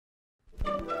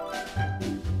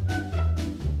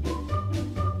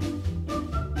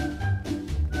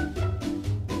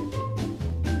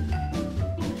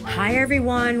Hi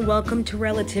everyone, welcome to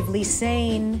Relatively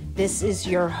Sane. This is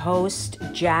your host,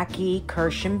 Jackie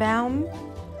Kirson.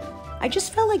 I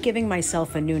just felt like giving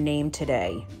myself a new name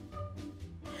today.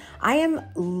 I am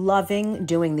loving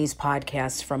doing these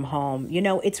podcasts from home. You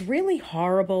know, it's really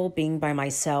horrible being by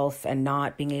myself and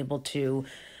not being able to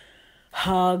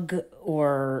hug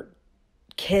or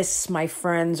kiss my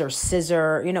friends or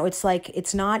scissor. You know, it's like,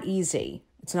 it's not easy.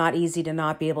 It's not easy to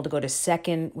not be able to go to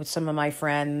second with some of my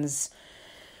friends.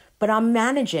 But I'm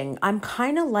managing. I'm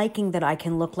kind of liking that I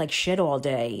can look like shit all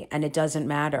day and it doesn't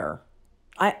matter.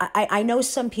 I know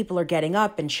some people are getting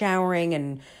up and showering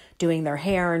and doing their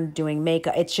hair and doing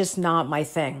makeup. It's just not my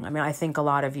thing. I mean, I think a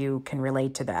lot of you can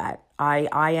relate to that. I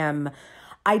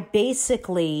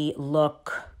basically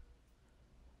look,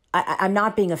 I'm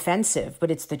not being offensive, but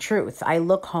it's the truth. I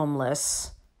look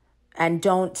homeless. And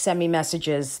don't send me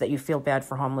messages that you feel bad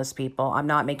for homeless people. I'm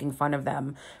not making fun of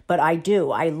them, but I do.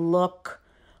 I look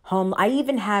home. I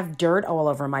even have dirt all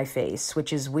over my face,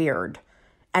 which is weird.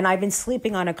 And I've been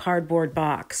sleeping on a cardboard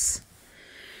box.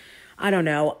 I don't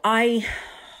know. I'm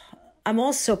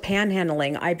also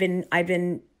panhandling. I've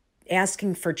been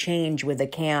asking for change with a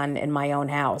can in my own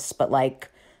house, but like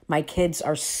my kids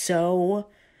are so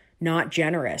not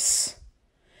generous.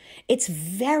 It's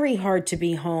very hard to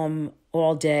be home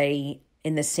all day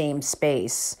in the same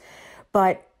space.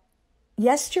 But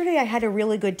yesterday I had a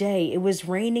really good day. It was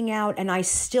raining out and I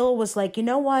still was like, you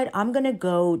know what? I'm going to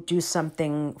go do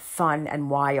something fun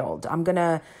and wild. I'm going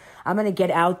to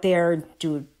get out there,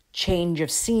 do a change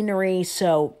of scenery.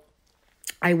 So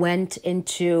I went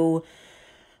into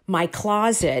my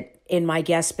closet in my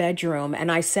guest bedroom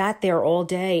and I sat there all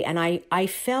day and I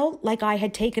felt like I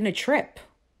had taken a trip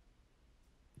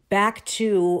back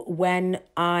to when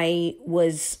I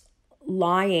was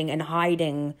lying and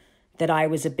hiding that I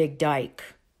was a big dyke.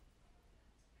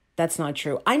 That's not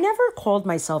true. I never called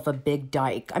myself a big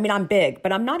dyke. I mean, I'm big,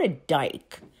 but I'm not a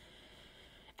dyke.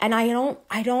 And I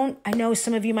know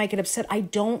some of you might get upset. I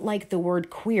don't like the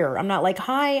word queer. I'm not like,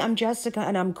 hi, I'm Jessica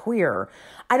and I'm queer.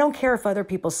 I don't care if other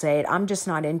people say it. I'm just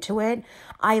not into it.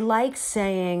 I like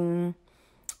saying,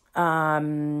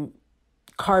 carpet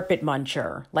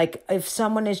muncher. Like if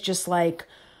someone is just like,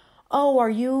 oh, are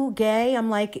you gay? I'm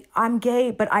like, I'm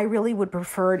gay, but I really would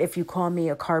prefer it if you call me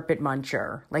a carpet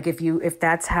muncher. Like if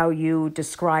that's how you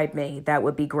describe me, that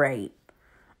would be great.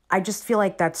 I just feel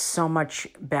like that's so much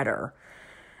better.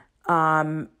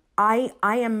 I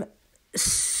am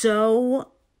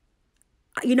so,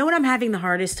 you know what I'm having the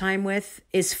hardest time with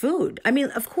is food. I mean,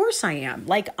 of course I am.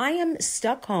 Like I am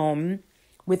stuck home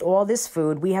with all this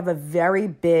food. We have a very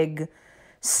big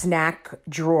snack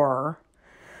drawer,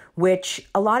 which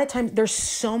a lot of times there's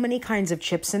so many kinds of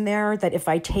chips in there that if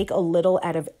I take a little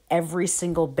out of every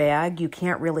single bag, you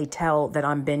can't really tell that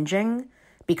I'm binging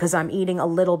because I'm eating a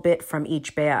little bit from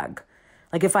each bag.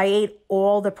 Like if I ate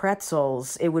all the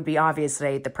pretzels, it would be obvious that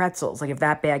I ate the pretzels. Like if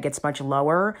that bag gets much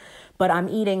lower, but I'm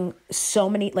eating so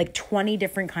many, like 20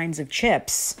 different kinds of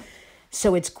chips.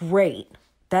 So it's great.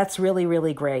 That's really,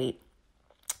 really great.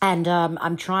 And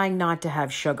I'm trying not to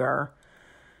have sugar.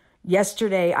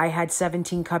 Yesterday I had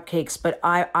 17 cupcakes, but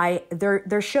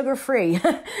they're sugar free.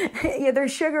 Yeah, they're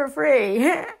sugar free.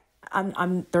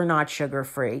 They're not sugar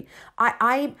free.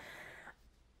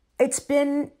 It's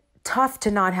been tough to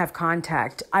not have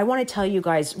contact. I want to tell you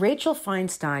guys, Rachel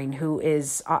Feinstein, who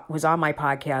was on my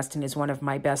podcast and is one of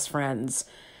my best friends,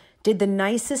 did the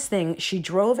nicest thing. She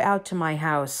drove out to my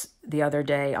house the other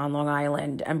day on Long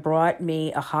Island and brought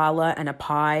me a challah and a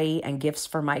pie and gifts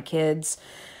for my kids,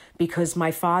 because my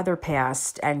father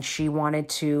passed and she wanted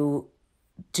to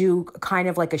do kind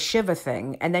of like a Shiva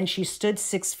thing. And then she stood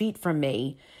 6 feet from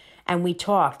me and we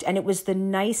talked, and it was the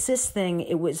nicest thing.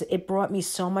 It brought me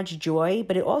so much joy,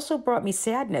 but it also brought me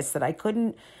sadness that I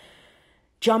couldn't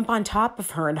jump on top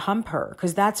of her and hump her,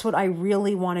 because that's what I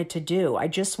really wanted to do. I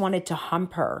just wanted to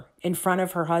hump her in front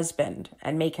of her husband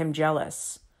and make him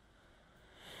jealous.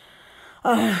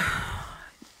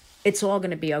 It's all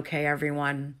going to be okay,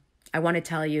 everyone. I want to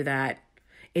tell you that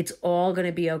it's all going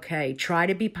to be okay. Try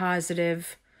to be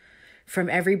positive. From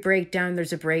every breakdown,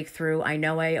 there's a breakthrough. I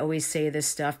know I always say this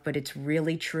stuff, but it's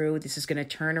really true. This is going to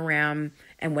turn around.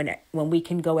 And when we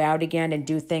can go out again and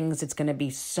do things, it's going to be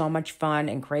so much fun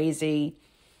and crazy.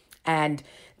 And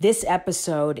this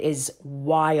episode is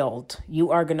wild.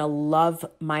 You are going to love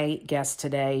my guest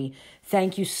today.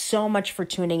 Thank you so much for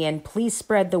tuning in. Please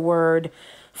spread the word.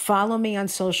 Follow me on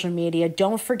social media.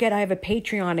 Don't forget I have a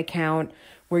Patreon account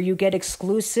where you get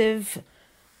exclusive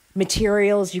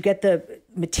materials. You get the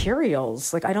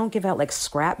materials. Like I don't give out like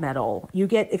scrap metal. You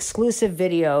get exclusive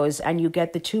videos and you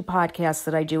get the 2 podcasts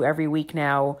that I do every week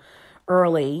now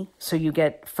early, so you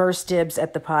get first dibs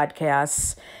at the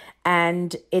podcasts.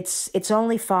 And it's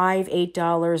only $5,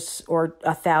 $8, or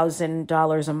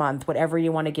 $1,000 a month, whatever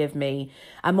you want to give me.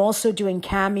 I'm also doing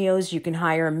cameos. You can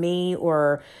hire me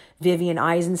or Vivian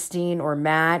Eisenstein or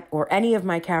Matt or any of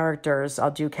my characters.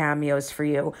 I'll do cameos for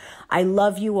you. I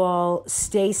love you all.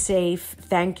 Stay safe.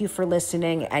 Thank you for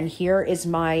listening. And here is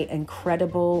my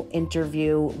incredible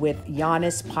interview with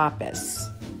Yannis Pappas.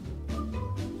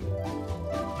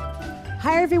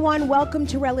 Hi, everyone. Welcome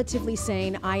to Relatively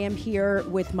Sane. I am here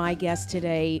with my guest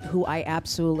today, who I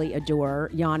absolutely adore,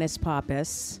 Yannis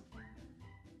Pappas.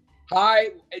 Hi,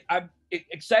 I'm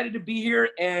excited to be here,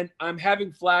 and I'm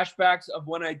having flashbacks of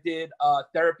when I did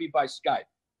therapy by Skype.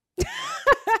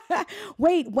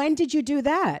 Wait, when did you do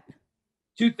that?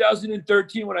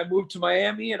 2013, when I moved to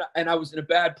Miami, and I was in a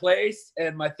bad place,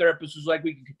 and my therapist was like,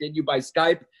 we can continue by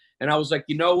Skype. And I was like,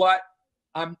 you know what?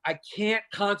 I can't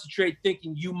concentrate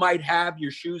thinking you might have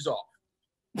your shoes off,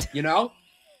 you know?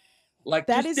 Like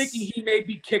thinking he made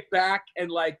me kick back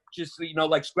and like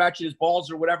scratching his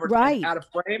balls or whatever, right, out of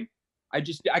frame. I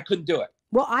couldn't do it.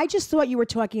 Well, I just thought you were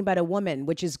talking about a woman,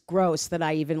 which is gross that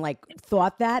I even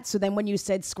thought that. So then when you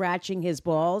said scratching his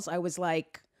balls, I was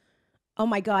like, oh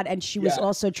my God. And she was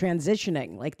also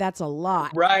transitioning. Like, that's a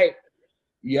lot. Right.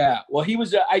 Yeah. Well, he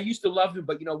was, I used to love him,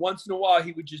 but once in a while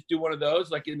he would just do one of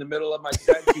those, like in the middle of my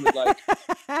sentence, he would like,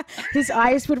 his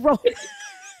eyes would roll.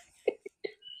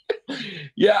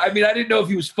 Yeah. I mean, I didn't know if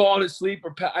he was falling asleep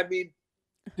or,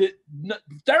 the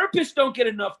therapists don't get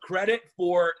enough credit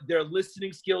for their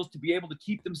listening skills to be able to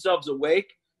keep themselves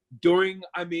awake during,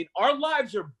 our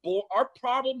lives are, our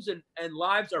problems and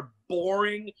lives are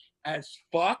boring as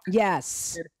fuck.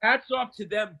 Yes. And hats off to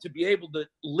them to be able to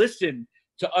listen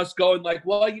to us going like,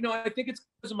 well, I think it's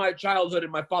because of my childhood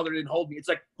and my father didn't hold me. It's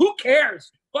like, who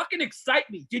cares? Fucking excite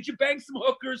me. Did you bang some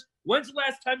hookers? When's the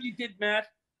last time you did meth?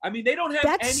 They don't have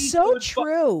That's any. That's so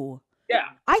true. Yeah.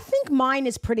 I think mine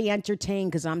is pretty entertaining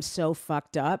because I'm so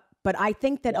fucked up. But I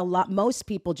think that most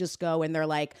people just go and they're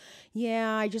like,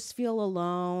 yeah, I just feel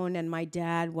alone and my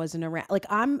dad wasn't around. Like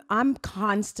I'm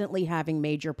constantly having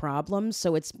major problems.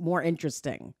 So it's more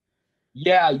interesting.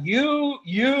 Yeah,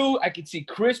 I could see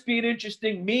Chris being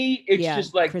interesting. Me, it's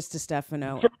just like Chris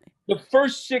DiStefano. The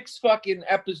first 6 fucking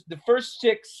episodes. The first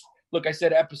 6. Look, I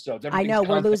said episodes. I know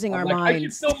we're losing our minds. I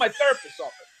should fill my therapist's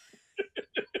office.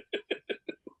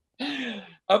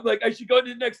 I'm like, I should go to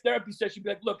the next therapy session. Be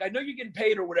like, look, I know you're getting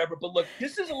paid or whatever, but look,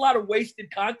 this is a lot of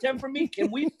wasted content for me. Can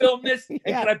we film this and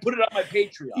can I put it on my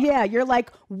Patreon? Yeah, you're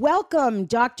like, welcome,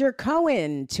 Dr.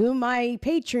 Cohen, to my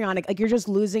Patreon. Like, you're just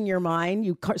losing your mind.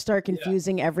 You start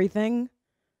confusing everything.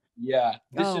 Yeah.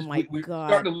 We're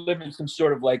starting to live in some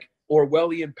sort of like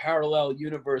Orwellian parallel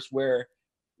universe where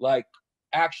like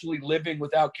actually living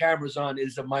without cameras on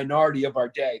is a minority of our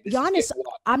day. Yannis,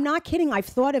 I'm not kidding. I've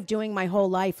thought of doing my whole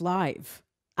life live.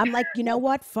 I'm like, you know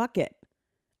what? Fuck it.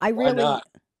 I really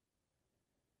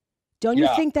don't. You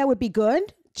think that would be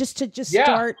good? Just to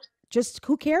start. Just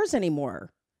who cares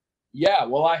anymore? Yeah.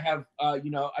 Well, I have. I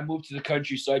moved to the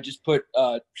country, so I just put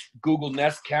Google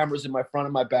Nest cameras in my front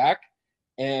and my back,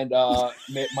 and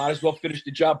might as well finish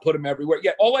the job. Put them everywhere.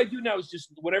 Yeah. All I do now is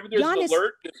just whenever there's an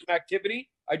alert, there's some activity,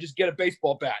 I just get a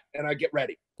baseball bat and I get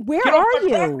ready. Where are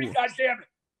you? God damn it.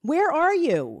 Where are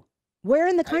you? Where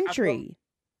in the country?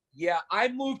 I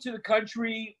moved to the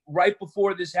country right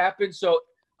before this happened. So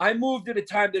I moved at a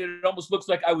time that it almost looks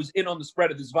like I was in on the spread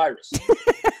of this virus.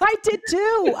 I did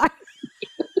too.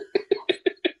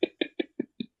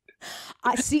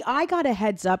 I got a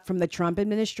heads up from the Trump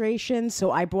administration,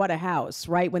 so I bought a house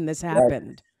right when this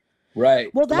happened. Right.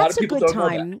 Well, that's a good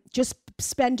time. Just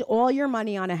spend all your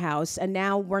money on a house, and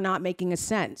now we're not making a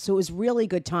cent. So it was really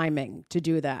good timing to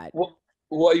do that.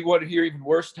 Well, you want to hear even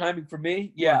worse timing for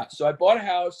me? Yeah. So I bought a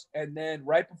house, and then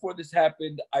right before this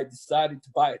happened, I decided to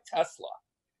buy a Tesla.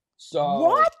 So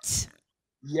what?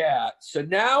 Yeah. So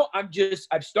now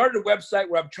I've started a website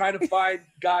where I'm trying to find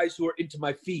guys who are into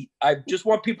my feet. I just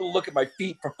want people to look at my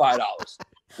feet for $5.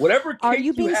 Whatever. Are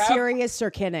you being serious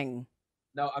or kidding?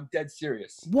 No, I'm dead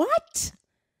serious. What?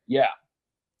 Yeah.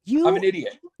 I'm an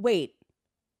idiot. Wait,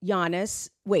 Yannis.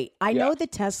 Wait, I know the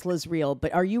Tesla's real,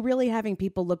 but are you really having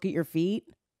people look at your feet?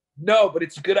 No, but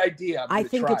it's a good idea. I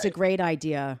think it's a great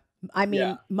idea. I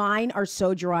mean, mine are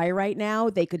so dry right now,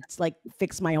 they could like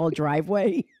fix my whole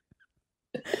driveway.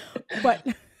 But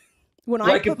when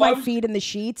I put my feet in the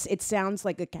sheets, it sounds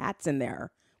like a cat's in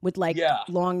there with like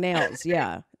long nails.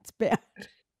 Yeah, it's bad.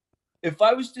 If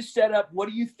I was to set up, what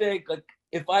do you think? Like,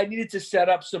 if I needed to set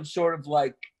up some sort of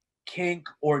like kink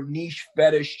or niche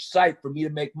fetish site for me to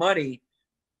make money,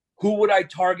 who would I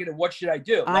target and what should I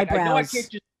do? Eyebrows. I know I can't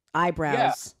just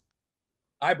eyebrows.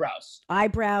 Eyebrows.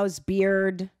 Eyebrows,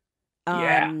 beard.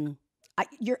 Yeah.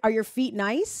 Are your feet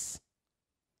nice?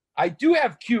 I do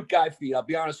have cute guy feet. I'll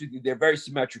be honest with you. They're very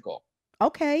symmetrical.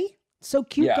 Okay. So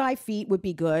cute Yeah. guy feet would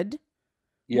be good.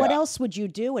 Yeah. What else would you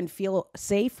do and feel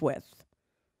safe with?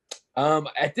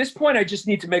 At this point, I just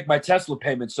need to make my Tesla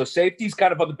payments. So safety's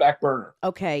kind of on the back burner.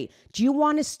 Okay. Do you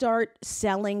want to start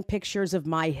selling pictures of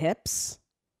my hips?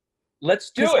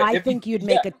 Let's do it. I think you'd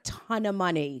make a ton of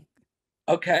money.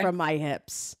 Okay. From my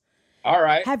hips. All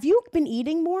right. Have you been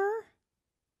eating more?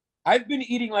 I've been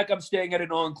eating like I'm staying at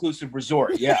an all-inclusive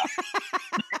resort. Yeah.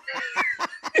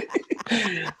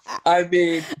 I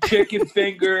mean, chicken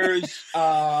fingers.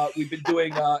 We've been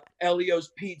doing Elio's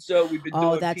pizza. We've been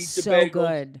doing that's pizza so bagels.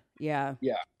 good. Yeah.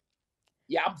 Yeah.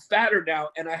 Yeah, I'm fatter now,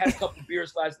 and I had a couple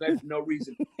beers last night for no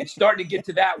reason. It's starting to get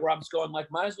to that where I'm just going like,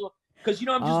 might as well, because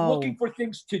I'm just looking for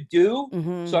things to do.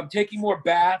 Mm-hmm. So I'm taking more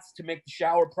baths to make the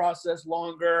shower process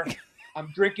longer.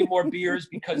 I'm drinking more beers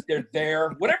because they're there.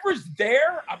 Whatever's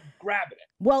there, I'm grabbing it.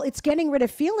 Well, it's getting rid of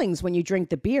feelings when you drink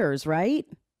the beers, right?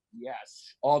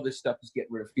 Yes, all this stuff is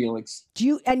getting rid of feelings.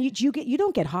 You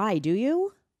don't get high, do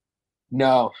you?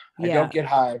 No, I don't get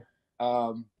high.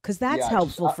 Because that's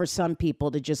helpful for some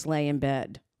people to just lay in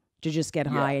bed, to just get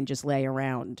high and just lay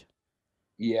around.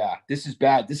 Yeah, this is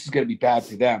bad. This is going to be bad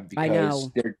for them because I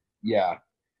know. Yeah.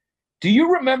 Do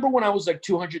you remember when I was like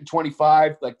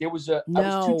 225? Like I was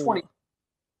 220.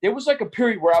 There was like a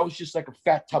period where I was just like a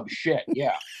fat tub of shit.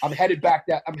 Yeah, I'm headed back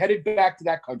to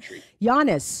that country.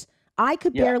 Yannis, I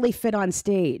could barely fit on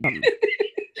stage.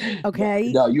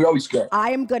 Okay. No, you're always good.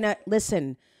 I am gonna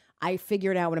listen. I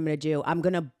figured out what I'm going to do. I'm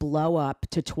going to blow up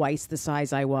to twice the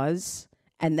size I was,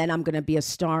 and then I'm going to be a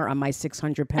star on my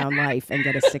 600-pound life and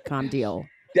get a sitcom deal.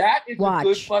 That is a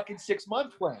good fucking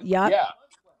 6-month plan. Yep. Yeah.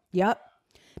 Yep.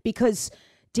 Because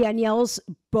Danielle's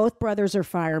both brothers are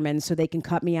firemen, so they can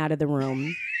cut me out of the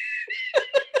room.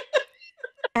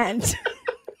 And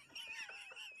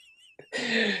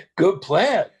good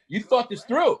plan. You thought this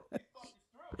through.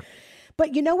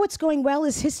 But you know what's going well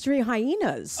is History of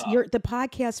Hyenas. The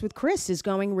podcast with Chris is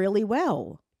going really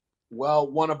well. Well,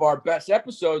 one of our best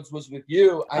episodes was with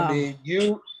you. I mean,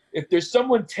 if there's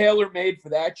someone tailor-made for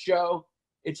that show,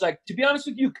 it's like, to be honest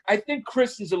with you, I think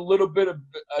Chris is a little bit of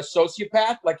a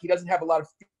sociopath. Like, he doesn't have a lot of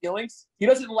feelings. He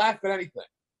doesn't laugh at anything.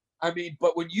 I mean,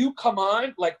 but when you come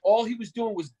on, like, all he was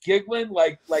doing was giggling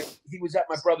like he was at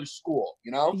my brother's school,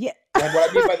 you know? Yeah. And what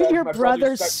I mean by that Your is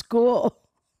brother's school.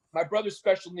 My brother's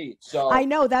special needs. So I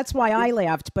know, that's why I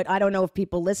laughed, but I don't know if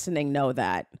people listening know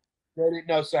that. They didn't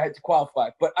know, so I had to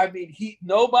qualify. But I mean,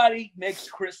 nobody makes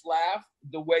Chris laugh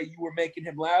the way you were making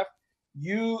him laugh.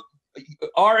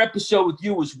 Our episode with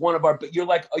you was one of our, but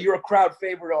you're a crowd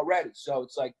favorite already. So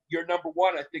it's like you're number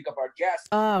one, I think, of our guests.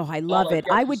 Oh, I love it.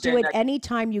 I would do it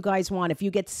anytime you guys want. If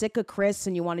you get sick of Chris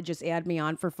and you want to just add me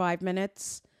on for 5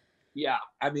 minutes. Yeah,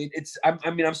 I mean,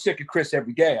 I'm sick of Chris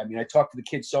every day. I mean, I talk to the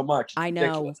kids so much. I know.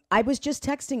 Ridiculous. I was just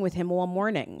texting with him all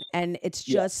morning, and it's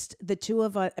just the two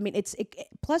of us. I mean,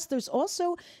 plus there's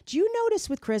also, do you notice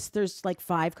with Chris, there's like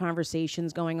 5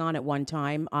 conversations going on at one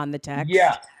time on the text?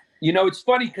 Yeah. You know, it's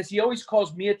funny because he always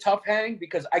calls me a tough hang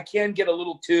because I can get a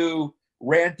little too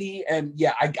ranty. And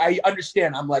yeah, I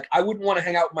understand. I'm like, I wouldn't want to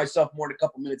hang out with myself more than a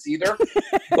couple minutes either.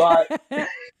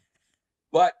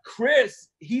 But Chris,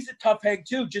 he's a tough hang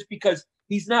too, just because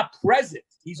he's not present.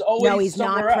 He's always he's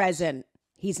not else. present.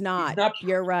 He's not.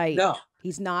 You're right. No,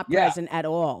 he's not present at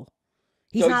all.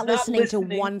 He's not listening to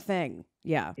one thing.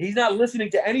 Yeah, he's not listening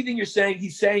to anything you're saying.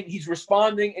 He's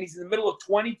responding, and he's in the middle of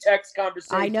 20 text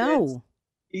conversations. I know.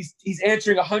 He's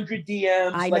answering 100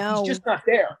 DMs. I know. He's just not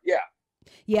there. Yeah.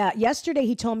 Yeah. Yesterday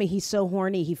he told me he's so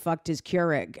horny he fucked his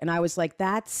Keurig, and I was like,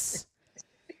 that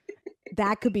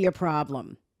could be a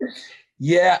problem.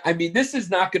 Yeah, I mean, this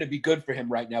is not going to be good for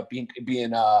him right now. Being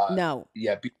being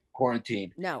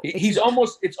quarantined. No, it's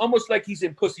almost like he's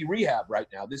in pussy rehab right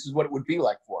now. This is what it would be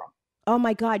like for him. Oh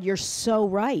my God, you're so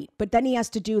right. But then he has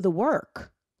to do the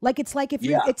work. Like it's like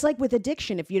it's like with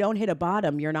addiction. If you don't hit a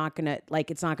bottom, you're not gonna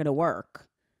it's not gonna work.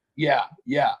 Yeah,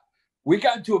 yeah. We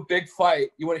got into a big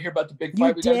fight. You want to hear about the big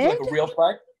fight? We did? Got into a real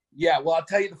fight. Yeah. Well, I'll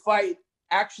tell you the fight.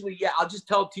 Actually, yeah, I'll just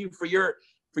tell it to you for your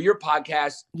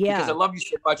podcast. Yeah. Because I love you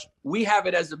so much. We have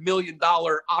it as $1 million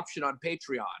option on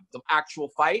Patreon. The actual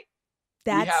fight.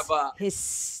 That's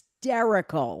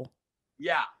hysterical.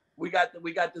 Yeah. We got the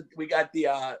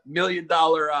 $1 million.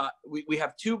 We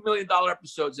have $2 million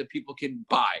episodes that people can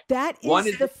buy. That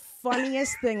is the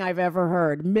funniest thing I've ever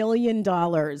heard. $1 million.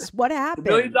 What happened? $1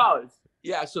 million.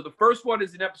 Yeah. So the first one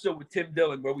is an episode with Tim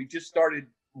Dillon where we just started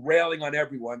railing on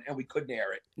everyone and we couldn't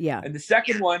air it. Yeah. And the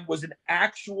second one was an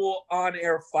actual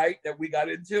on-air fight that we got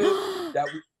into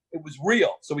it was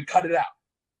real. So we cut it out.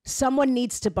 Someone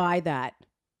needs to buy that.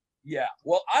 Yeah.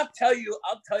 Well, I'll tell you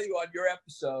on your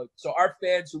episode. So our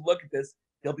fans who look at this,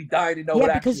 they'll be dying to know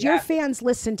what because actually your happened. fans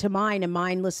listen to mine and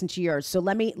mine listen to yours. So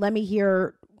let me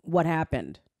hear what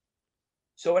happened.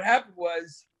 So what happened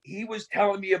was he was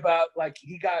telling me about, like,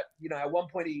 he got, at one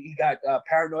point he got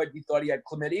paranoid. He thought he had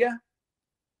chlamydia.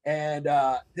 And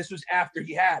this was after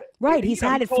he had it. Right. He's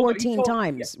had it 14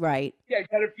 times. Yeah, right. Yeah, he's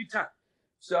had it a few times.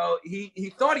 So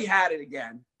he thought he had it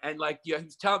again. And, like, he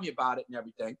was telling me about it and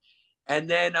everything. And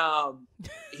then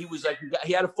he was like,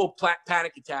 he had a full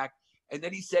panic attack. And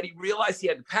then he said he realized he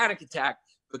had the panic attack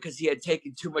because he had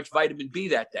taken too much vitamin B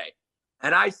that day.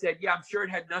 And I said, yeah, I'm sure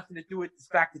it had nothing to do with the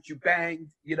fact that you banged,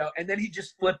 And then he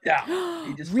just flipped out.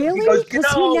 Really? He goes, because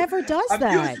he never does I'm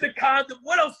that. I'm using the condom.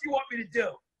 What else do you want me to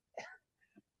do?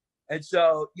 And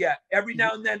so, yeah, every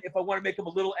now and then, if I want to make him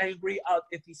a little angry,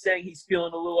 if he's saying he's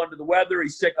feeling a little under the weather,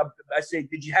 he's sick, I say,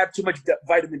 did you have too much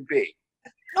vitamin B?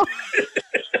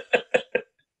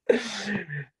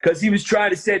 Because he was trying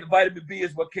to say the vitamin B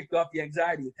is what kicked off the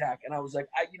anxiety attack. And I was like,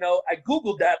 I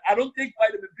Googled that. I don't think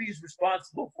vitamin B is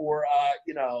responsible for,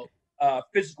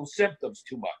 physical symptoms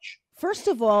too much. First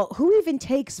of all, who even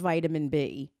takes vitamin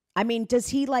B? I mean, does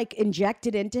he like inject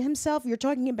it into himself? You're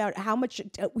talking about how much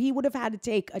he would have had to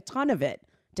take a ton of it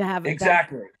to have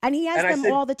exactly. That. And he has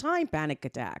them all the time, panic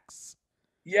attacks.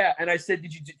 Yeah. And I said,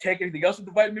 did you take anything else with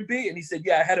the vitamin B? And he said,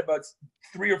 yeah, I had about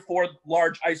 3 or 4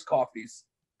 large iced coffees,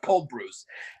 cold brews.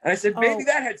 And I said, maybe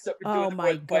that had something to do with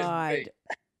my God.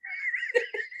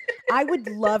 I would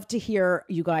love to hear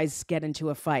you guys get into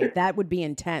a fight. That would be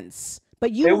intense.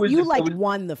 But you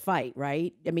won the fight,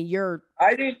 right? I mean,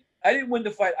 I didn't win the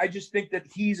fight. I just think that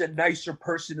he's a nicer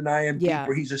person than I am. Yeah.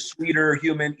 Deeper. He's a sweeter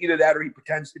human. Either that or he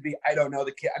pretends to be. I don't know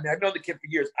the kid. I mean, I've known the kid for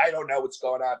years. I don't know what's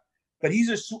going on. But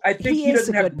I think he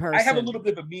doesn't have. I have a little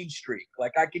bit of a mean streak.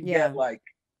 Like I can get like,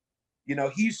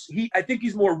 I think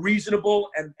he's more reasonable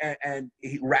and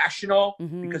rational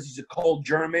because he's a cold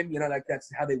German. Like that's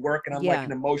how they work. And I'm like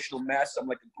an emotional mess. I'm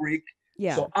like a Greek.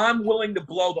 Yeah. So I'm willing to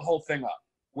blow the whole thing up.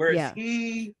 Whereas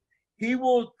he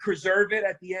will preserve it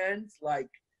at the end. Like.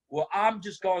 Well, I'm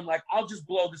just going like, I'll just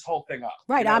blow this whole thing up.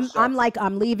 Right. I'm like,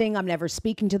 I'm leaving. I'm never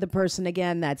speaking to the person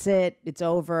again. That's it. It's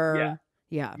over.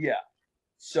 Yeah.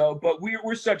 So, but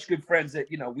we're such good friends that,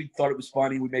 we thought it was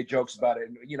funny. We made jokes about it.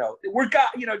 And, we're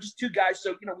just 2 guys.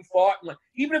 So, we fought. And, like,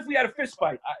 even if we had a fist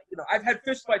fight, I've had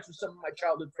fist fights with some of my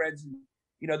childhood friends. And,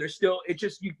 they're still, it's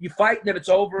just, you fight and then it's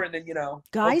over. And then,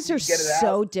 guys are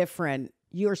so different.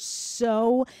 You're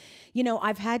so,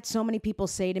 I've had so many people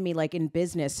say to me, like in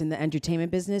business, in the entertainment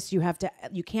business, you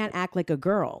can't act like a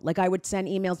girl. Like I would send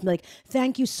emails and be like,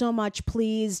 thank you so much.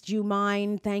 Please, do you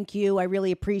mind? Thank you. I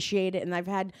really appreciate it. And I've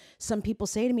had some people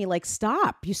say to me like,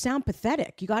 stop, you sound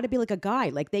pathetic. You got to be like a guy.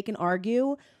 Like they can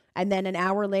argue. And then an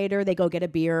hour later they go get a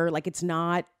beer. Like it's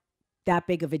not that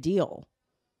big of a deal.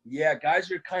 Yeah.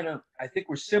 Guys are I think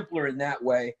we're simpler in that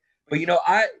way. But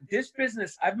this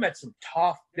business, I've met some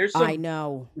tough. I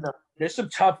know. There's some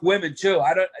tough women too.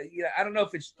 I don't know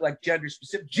if it's like gender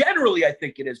specific. Generally, I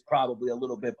think it is probably a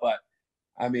little bit, but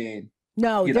I mean,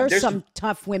 no, there's some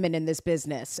tough women in this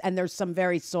business, and there's some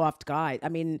very soft guys. I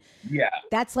mean,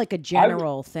 that's like a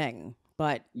general thing.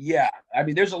 But I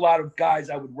mean, there's a lot of guys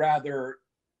I would rather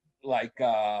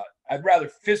I'd rather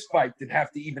fist fight than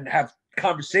have to even have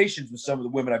conversations with some of the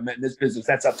women I've met in this business.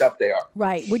 That's how tough they are.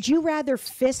 Right. Would you rather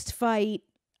fist fight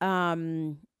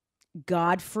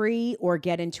Godfrey or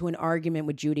get into an argument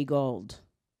with Judy Gold?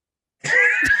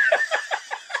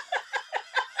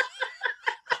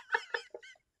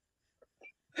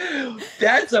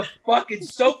 That's a fucking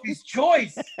Sophie's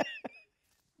choice.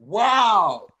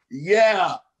 Wow.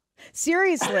 Yeah.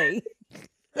 Seriously.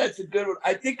 That's a good one.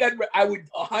 I think I would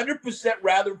 100%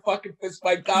 rather fucking fist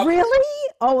fight Godfrey. Really?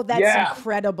 Oh, that's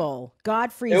incredible.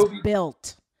 Godfrey's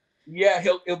built. Yeah,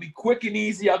 it'll be quick and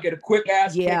easy. I'll get a quick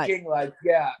ass kicking. Like,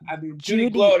 I mean, Judy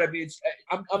Gold. I mean,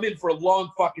 I'm in for a long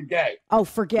fucking day. Oh,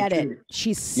 forget it.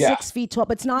 She's 6 feet tall,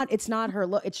 but it's not her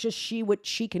look. It's just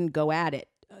she can go at it.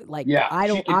 Like,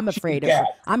 I'm afraid of her.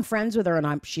 I'm friends with her,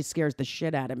 and she scares the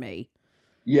shit out of me.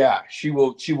 Yeah, she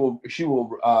will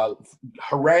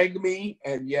harangue me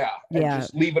and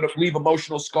just leave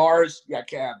emotional scars. Yeah, I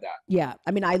can't have that. Yeah,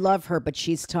 I mean, I love her, but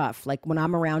she's tough. Like when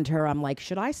I'm around her, I'm like,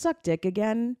 should I suck dick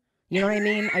again? You know what I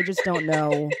mean? I just don't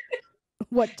know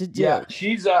what to do. Yeah,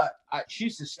 she's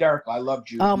hysterical. I love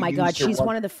Judy. Oh my God, she's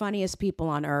one of the funniest people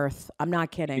on earth. I'm not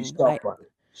kidding. She's so funny.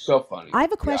 So funny. I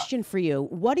have a question for you.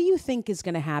 What do you think is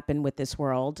going to happen with this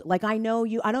world? Like, I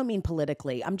don't mean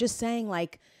politically. I'm just saying,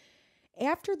 like,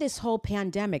 after this whole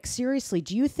pandemic, seriously,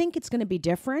 do you think it's going to be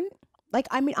different? Like,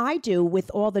 I mean, I do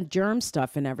with all the germ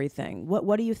stuff and everything.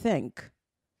 What do you think?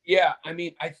 Yeah, I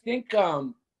mean, I think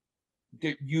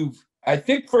that I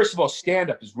think first of all, stand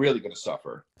up is really going to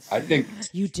suffer. I think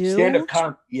You do?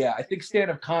 I think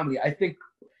stand up comedy. I think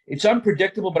it's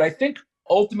unpredictable, but I think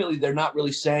ultimately they're not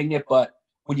really saying it. But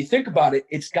when you think about it,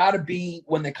 it's got to be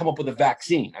when they come up with a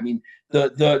vaccine. I mean,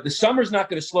 the summer's not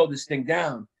going to slow this thing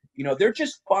down. You know, they're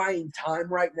just buying time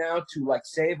right now to like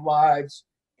save lives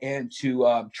and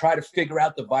to try to figure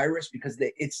out the virus because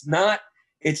it's not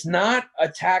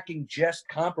attacking just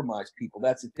compromised people.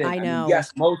 That's the thing. I know. mean,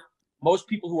 yes, most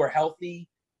people who are healthy,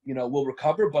 you know, will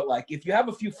recover. But like, if you have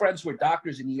a few friends who are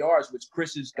doctors in ERs, which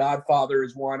Chris's godfather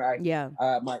is one.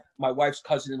 My wife's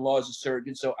cousin-in-law is a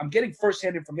surgeon, so I'm getting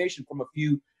firsthand information from a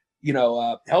few, you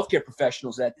know, healthcare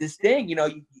professionals that this thing, you know,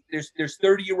 there's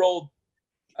 30-year-old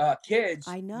kids,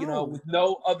 I know. you know, with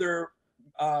no other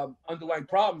underlying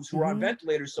problems who are on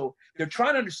ventilators. So they're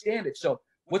trying to understand it. So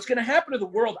what's going to happen to the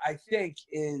world, I think,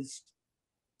 is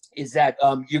that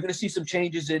you're going to see some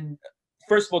changes in,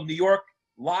 first of all, New York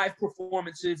live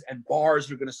performances and bars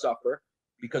are going to suffer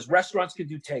because restaurants can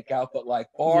do takeout, but like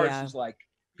bars is like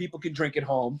people can drink at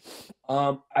home.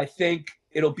 I think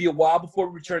it'll be a while before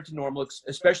we return to normal,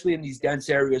 especially in these dense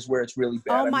areas where it's really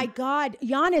bad. Oh my God,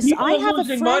 Yannis, I have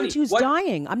a friend who's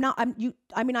dying. I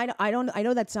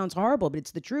know that sounds horrible, but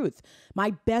it's the truth.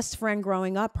 My best friend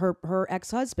growing up, her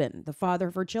ex-husband, the father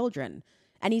of her children,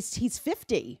 and he's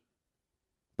 50,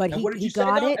 but he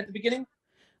got it at the beginning.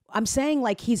 I'm saying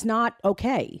like he's not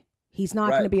okay. He's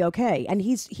not going to be okay, and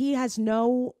he has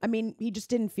no. I mean, he just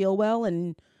didn't feel well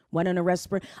and went on a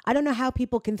respirator. I don't know how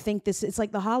people can think this. It's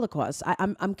like the Holocaust.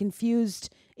 I'm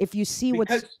confused. If you see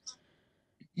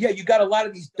you got a lot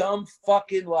of these dumb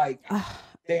fucking like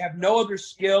they have no other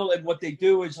skill, and what they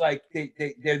do is like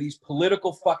they're these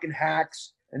political fucking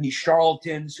hacks and these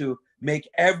charlatans who make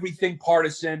everything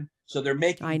partisan. So they're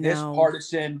making this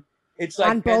partisan. It's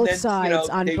like on both sides.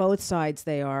 On both sides,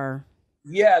 they are.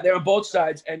 Yeah, they're on both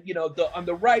sides, and you know, on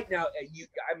the right now.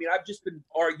 I mean, I've just been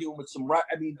arguing with some right.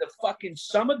 I mean,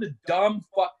 some of the dumb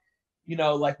you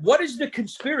know, like what is the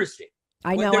conspiracy?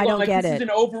 I know, I don't like, get this it. This is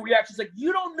an overreaction. It's like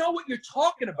you don't know what you're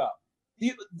talking about.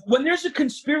 When there's a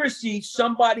conspiracy,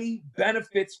 somebody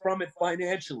benefits from it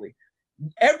financially.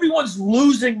 Everyone's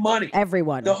losing money.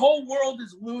 Everyone. The whole world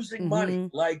is losing money.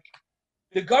 Like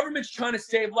the government's trying to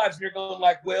save lives, and they're going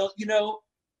like, well, you know.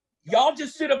 Y'all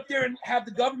just sit up there and have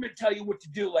the government tell you what to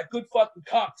do, like good fucking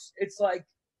cucks. It's like,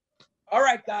 all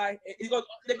right, guy. They go,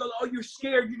 oh, you're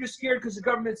scared. You're just scared because the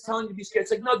government's telling you to be scared.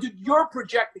 It's like, no, dude, you're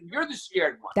projecting. You're the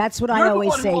scared one. That's what I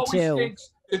always say, too.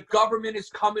 Thinks the government is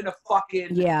coming to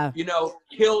fucking, you know,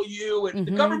 kill you. And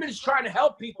the government is trying to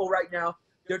help people right now.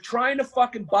 They're trying to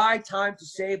fucking buy time to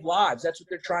save lives. That's what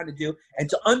they're trying to do. And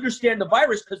to understand the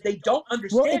virus because they don't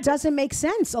understand it doesn't make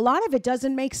sense. A lot of it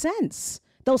doesn't make sense.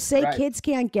 They'll say kids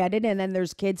can't get it, and then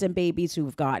there's kids and babies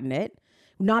who've gotten it.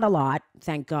 Not a lot,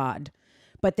 thank God.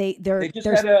 But it's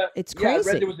crazy.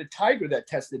 I read there was a tiger that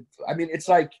tested. I mean, it's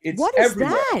like what is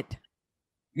everywhere. That?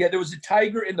 Yeah, there was a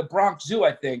tiger in the Bronx Zoo,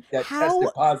 I think, that tested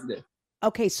positive.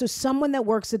 Okay, so someone that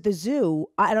works at the zoo,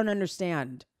 I don't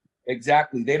understand.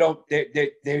 Exactly. They don't.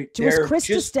 Was Chris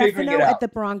DiStefano at the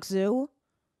Bronx Zoo?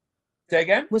 Say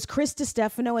again? Was Chris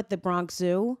DiStefano at the Bronx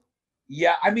Zoo?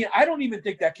 Yeah, I mean, I don't even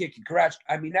think that kid can crash.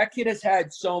 I mean, that kid has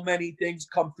had so many things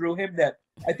come through him that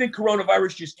I think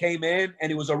coronavirus just came in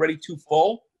and it was already too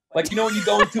full. Like, you know, when you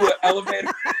go into an elevator,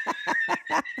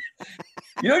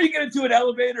 you know, you get into an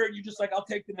elevator and you're just like, I'll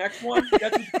take the next one.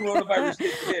 That's what the coronavirus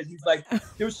is. He's like,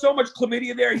 there's so much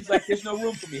chlamydia there. He's like, there's no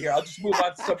room for me here. I'll just move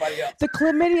on to somebody else. The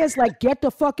chlamydia is like, get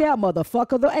the fuck out,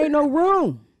 motherfucker. There ain't no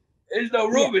room. There's no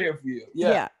room in here for you.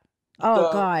 Yeah.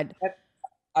 Oh, God.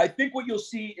 I think what you'll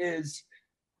see is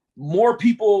more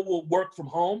people will work from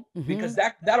home because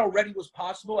that already was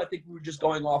possible. I think we were just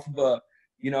going off of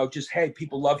hey,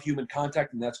 people love human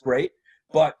contact and that's great.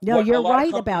 But no, you're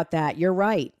right about that. You're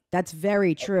right. That's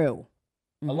very true.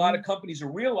 A lot of companies are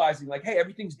realizing like, hey,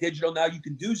 everything's digital now. You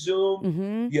can do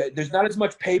Zoom. Yeah, there's not as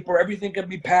much paper. Everything can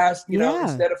be passed. You know,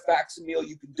 instead of facsimile,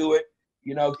 you can do it,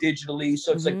 you know, digitally.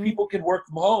 So it's like people can work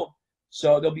from home.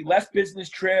 So there'll be less business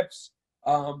trips.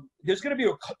 There's going to be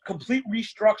a complete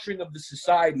restructuring of the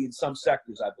society in some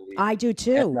sectors, I believe. I do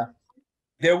too. And,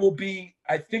 there will be,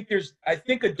 I think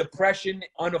a depression,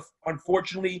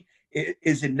 unfortunately,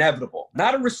 is inevitable.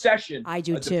 Not a recession. I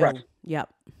do too. Depression. Yep.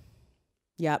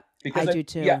 Because I do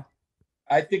too. Yeah.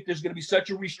 I think there's going to be such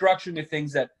a restructuring of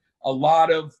things that a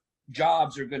lot of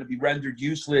jobs are going to be rendered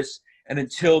useless. And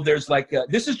until there's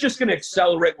this is just going to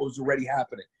accelerate what was already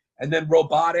happening. And then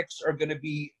robotics are going to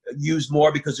be used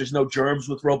more because there's no germs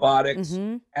with robotics.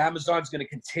 Mm-hmm. Amazon's going to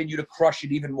continue to crush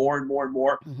it even more and more and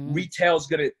more. Mm-hmm. Retail's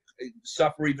going to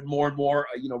suffer even more and more.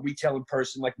 Retail in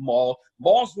person, like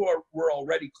malls were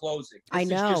already closing. I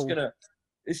know.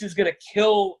 This is gonna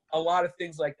kill a lot of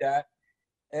things like that,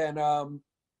 and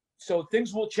so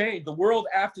things will change. The world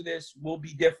after this will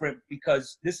be different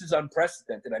because this is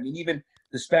unprecedented. I mean, even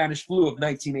the Spanish flu of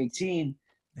 1918,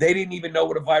 they didn't even know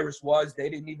what a virus was. They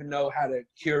didn't even know how to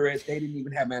cure it. They didn't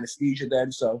even have anesthesia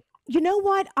then. So you know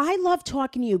what? I love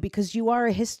talking to you because you are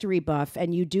a history buff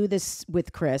and you do this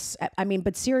with Chris. I mean,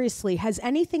 but seriously, has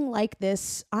anything like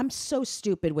this? I'm so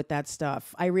stupid with that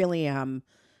stuff. I really am.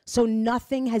 So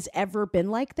nothing has ever been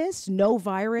like this? No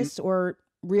virus or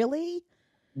really?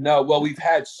 No, well, we've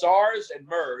had SARS and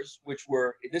MERS, which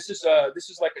this is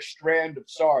like a strand of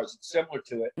SARS. It's similar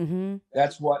to it. Mm-hmm.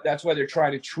 That's why they're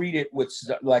trying to treat it with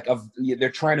they're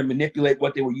trying to manipulate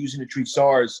what they were using to treat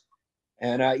SARS,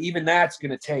 and even that's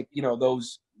going to take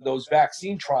those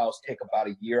vaccine trials take about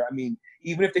a year. I mean,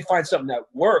 even if they find something that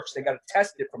works, they got to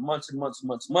test it for months and months and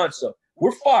months and months. So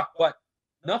we're fucked. But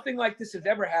nothing like this has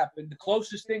ever happened. The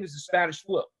closest thing is the Spanish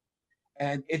flu.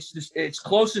 And it's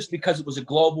closest because it was a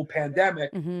global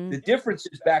pandemic. Mm-hmm. The difference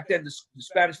is back then, the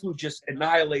Spanish flu just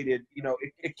annihilated,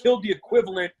 it killed the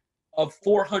equivalent of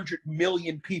 400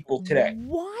 million people today.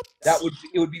 What?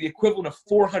 It would be the equivalent of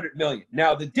 400 million.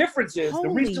 Now, the difference is Holy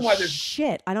the reason why there's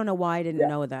shit. I don't know why I didn't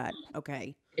know that.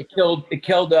 Okay. It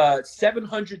killed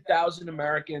 700,000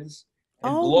 Americans.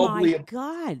 And globally, my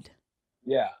God.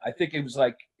 Yeah, I think it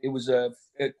was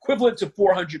equivalent to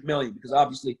 400 million because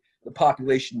obviously the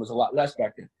population was a lot less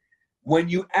back then. When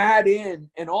you add in,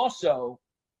 and also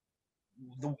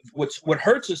what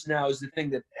hurts us now is the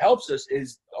thing that helps us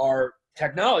is our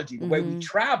technology, the way we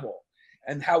travel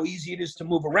and how easy it is to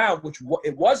move around, which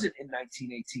it wasn't in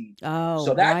 1918. Oh,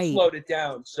 so that slowed it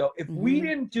down. So if we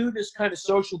didn't do this kind of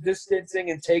social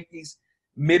distancing and take these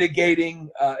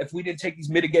mitigating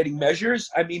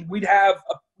measures, I mean, we'd have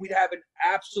an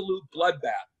absolute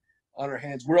bloodbath on our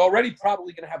hands. We're already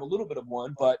probably going to have a little bit of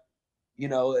one, but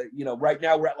right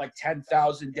now we're at like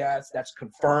 10,000 deaths. That's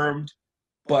confirmed,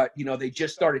 but they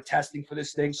just started testing for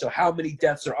this thing. So how many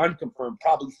deaths are unconfirmed?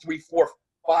 Probably 3, 4,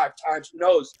 5 times. Who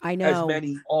knows? I know. As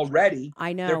many already.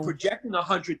 I know. They're projecting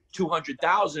 100,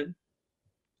 200,000.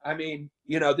 I mean,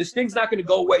 this thing's not going to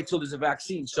go away till there's a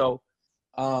vaccine. So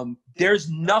there's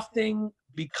nothing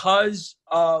because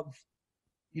of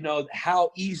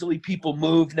how easily people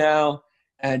move now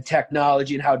and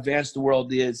technology and how advanced the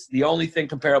world is. The only thing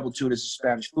comparable to it is the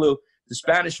Spanish flu. The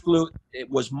Spanish flu, it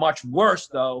was much worse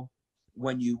though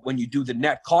when you do the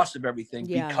net cost of everything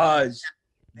because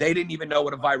they didn't even know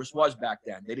what a virus was back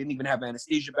then. They didn't even have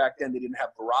anesthesia back then. They didn't have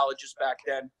virologists back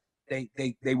then.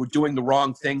 They were doing the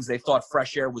wrong things. They thought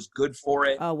fresh air was good for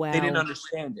it. Oh wow. They didn't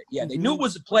understand it. Yeah, they knew it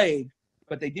was a plague,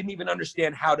 but they didn't even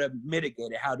understand how to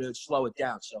mitigate it, how to slow it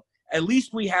down. So at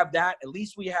least we have that. At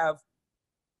least we have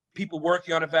people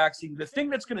working on a vaccine. The thing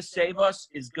that's going to save us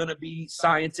is going to be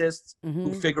scientists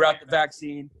who figure out the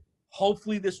vaccine.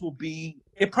 Hopefully this will be,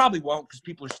 it probably won't because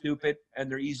people are stupid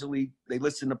and they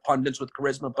listen to pundits with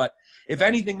charisma. But if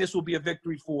anything, this will be a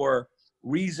victory for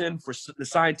reason, for the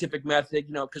scientific method,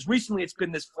 because recently it's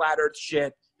been this flat earth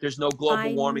shit. There's no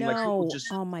global warming, like people just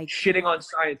shitting on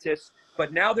scientists.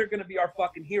 But now they're going to be our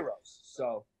fucking heroes.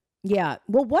 So. Yeah.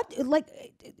 Well, what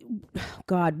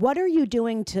are you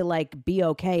doing to be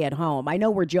okay at home? I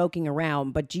know we're joking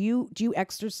around, but do you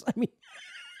exercise? I mean,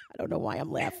 I don't know why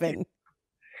I'm laughing.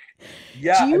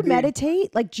 Yeah. Do you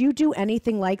meditate? Do you do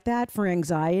anything like that for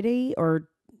anxiety or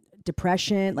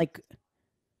depression?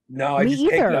 No, I just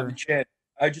take it on the chin.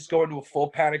 I just go into a full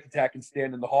panic attack and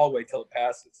stand in the hallway till it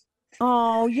passes.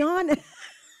 Oh, Yannis.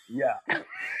 Yeah.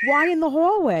 Why in the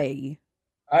hallway?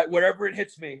 Wherever it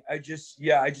hits me, I just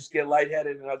get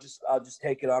lightheaded and I'll just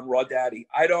take it on raw daddy.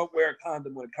 I don't wear a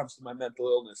condom when it comes to my mental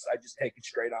illness. I just take it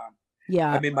straight on.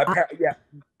 Yeah. I mean,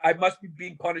 I must be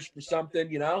being punished for something,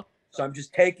 So I'm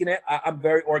just taking it. I'm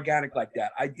very organic like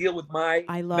that. I deal with my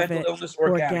mental illness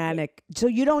organic. So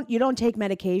you don't take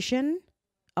medication?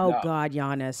 Oh No. God,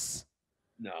 Yannis.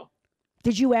 No.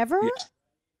 Did you ever? Yeah.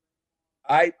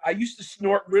 I used to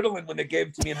snort Ritalin when they gave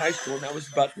it to me in high school, and that was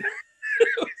about.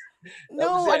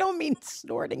 No, I don't mean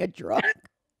snorting a drug.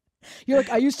 You're like,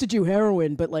 I used to do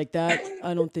heroin, but that,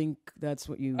 I don't think that's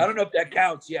what you. I don't know if that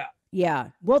counts. Yeah. Yeah.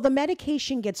 Well, the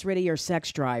medication gets rid of your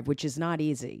sex drive, which is not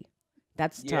easy.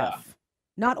 That's tough.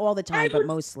 Not all the time, but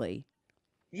mostly.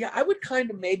 Yeah, I would kind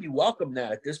of maybe welcome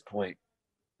that at this point.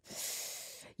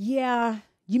 Yeah.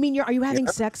 You mean are you having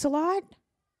sex a lot?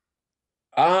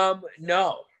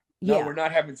 No. No, Yeah. we're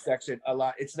not having sex a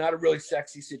lot. It's not a really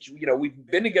sexy situation. You know, we've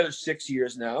been together 6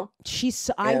 years now.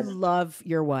 I And love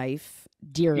your wife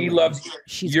dearly. he loves you.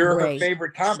 She's You're great. her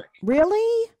favorite comic.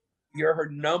 Really? You're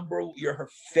her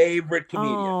favorite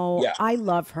comedian. Oh, Yeah. I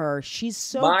love her. She's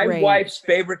so My great. wife's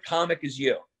favorite comic is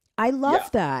you. I love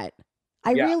that.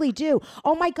 I really do.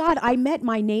 Oh my God. I met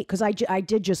my neighbor, because I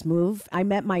did just move. I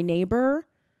met my neighbor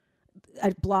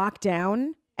a block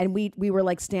down, and we were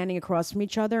like standing across from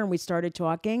each other, and we started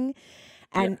talking.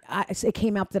 And it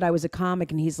came up that I was a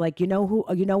comic, and he's like, you're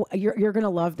going to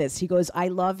love this. He goes, I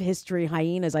love History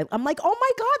Hyenas. I'm like, oh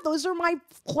my God, those are my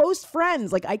close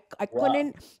friends. Like I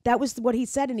couldn't, that was what he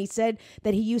said. And he said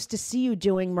that he used to see you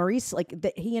doing Maurice, like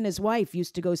that he and his wife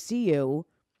used to go see you.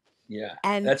 Yeah.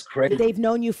 And that's crazy. They've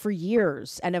known you for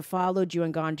years and have followed you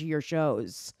and gone to your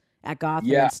shows at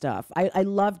Gotham and stuff. I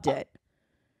loved it.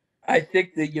 I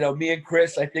think that, me and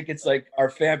Chris, I think it's like our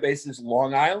fan base is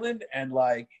Long Island and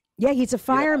like, yeah, he's a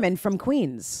fireman from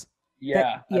Queens.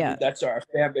 Yeah. I mean, that's our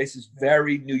fan base is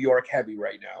very New York heavy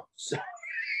right now. So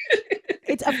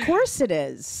of course it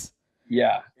is.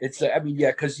 Yeah. It's,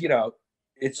 because,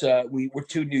 it's, we're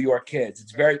two New York kids.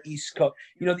 It's very East Coast.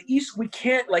 We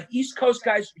can't, like, East Coast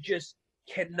guys just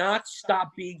cannot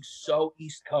stop being so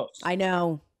East Coast. I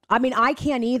know. I mean, I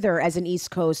can't either as an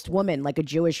East Coast woman, like a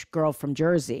Jewish girl from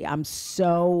Jersey. But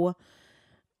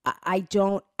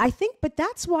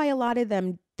that's why a lot of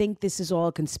them think this is all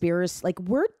a conspiracy. Like,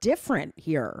 we're different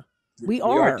here. We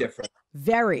are different.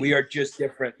 Very. We are just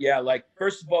different. Yeah. Like,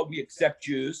 first of all, we accept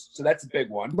Jews. So that's a big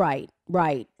one. Right.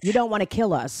 You don't want to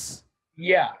kill us.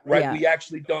 Yeah. Right. Yeah. We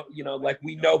actually don't,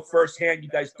 we know firsthand you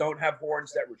guys don't have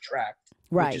horns that retract.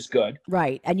 Right. Which is good.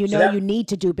 Right. And you need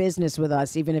to do business with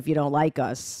us, even if you don't like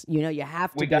us. You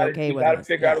have to be okay with us. We got to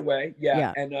figure out a way.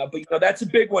 Yeah. And, but that's a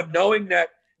big one.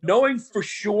 Knowing for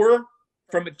sure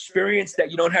from experience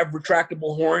that you don't have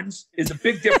retractable horns is a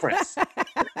big difference.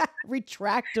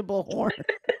 Retractable horn.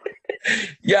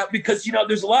 Yeah. Because,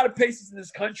 there's a lot of places in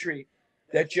this country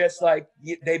that just like,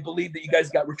 they believe that you guys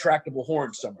got retractable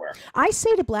horns somewhere. I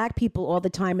say to black people all the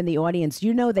time in the audience,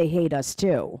 they hate us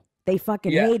too. They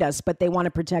fucking hate us, but they want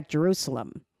to protect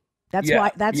Jerusalem. That's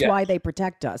why they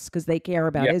protect us, because they care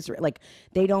about Israel. Like,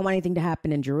 they don't want anything to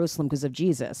happen in Jerusalem because of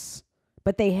Jesus,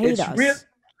 but they hate us.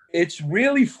 It's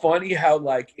really funny how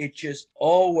like it just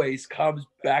always comes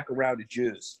back around to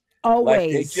Jews.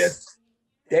 Always. Like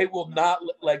they will not,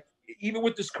 like, even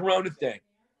with this Corona thing,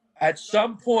 at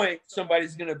some point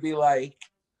somebody's gonna be like,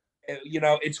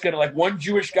 it's gonna, like, one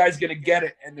Jewish guy's gonna get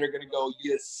it, and they're gonna go,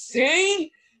 you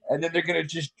see. And then they're going to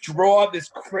just draw this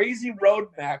crazy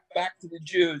roadmap back to the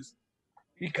Jews,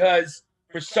 because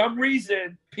for some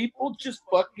reason, people just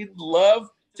fucking love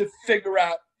to figure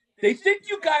out. They think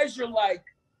you guys are like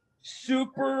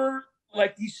super,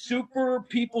 like these super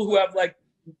people who have like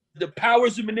the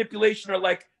powers of manipulation are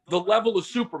like the level of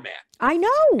Superman. I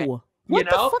know. What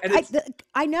the fuck? And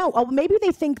I know. Oh, maybe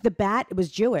they think the bat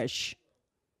was Jewish.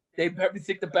 They probably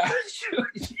think the bat was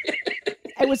Jewish.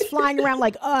 It was flying around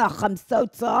like, ugh, I'm so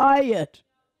tired.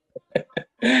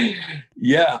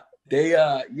 Yeah.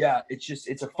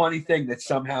 It's a funny thing that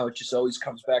somehow it just always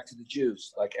comes back to the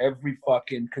Jews. Like, every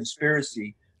fucking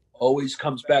conspiracy always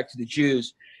comes back to the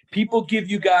Jews. People give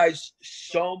you guys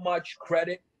so much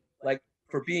credit, like,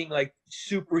 for being like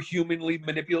superhumanly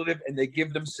manipulative, and they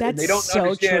give them, and they don't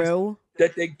understand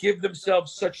that they give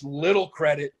themselves such little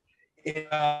credit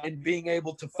in being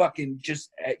able to fucking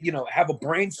just, have a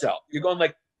brain cell. You're going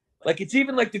like it's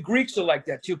even like the Greeks are like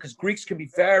that too, because Greeks can be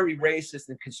very racist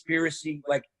and conspiracy.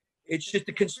 Like, it's just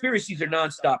the conspiracies are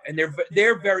nonstop, and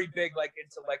they're very big, like,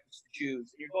 into like the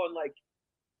Jews. You're going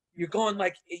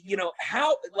like,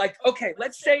 how, like, okay,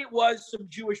 let's say it was some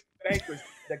Jewish bankers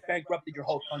that bankrupted your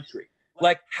whole country.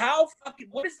 Like, how fucking,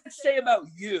 what does that say about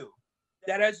you?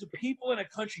 That as the people in a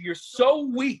country, you're so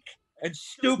weak and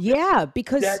stupid. Yeah,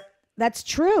 because that's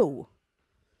true.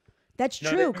 That's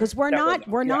true, because we're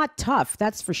not tough.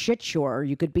 That's for shit sure.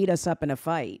 You could beat us up in a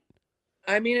fight.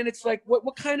 I mean, and it's like,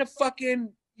 what kind of fucking,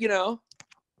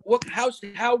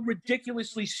 how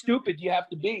ridiculously stupid do you have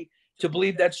to be to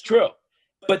believe that's true?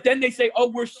 But then they say, oh,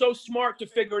 we're so smart to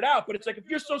figure it out. But it's like, if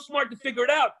you're so smart to figure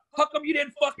it out, how come you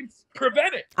didn't fucking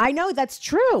prevent it? I know, that's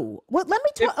true. Well, let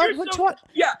me talk.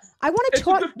 Yeah. I want to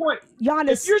talk. It's a good point.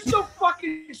 Yannis. If you're so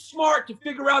fucking smart to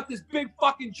figure out this big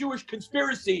fucking Jewish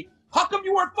conspiracy, how come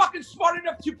you weren't fucking smart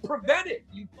enough to prevent it,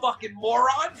 you fucking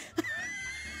moron?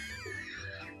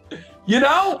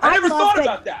 I never thought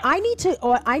about that. I need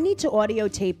to audio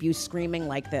tape you screaming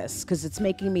like this, because it's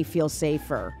making me feel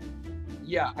safer.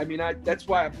 Yeah, I mean, that's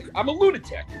why I'm a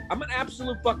lunatic. I'm an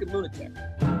absolute fucking lunatic.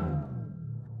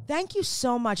 Thank you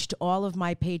so much to all of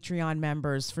my Patreon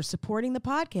members for supporting the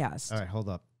podcast. All right, hold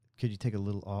up. Could you take a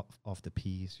little off the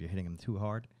P's? You're hitting them too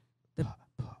hard.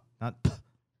 Not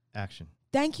action.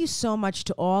 Thank you so much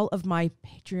to all of my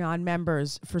Patreon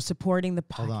members for supporting the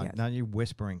podcast. Hold on. Now you're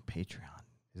whispering Patreon.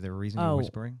 Is there a reason you're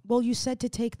whispering? Well, you said to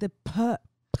take the p.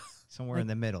 Somewhere in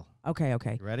the middle. Okay.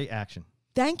 You ready? Action.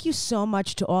 Thank you so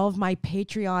much to all of my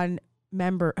Patreon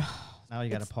member. Now you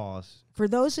got to pause. For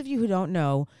those of you who don't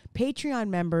know, Patreon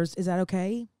members, is that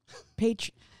okay?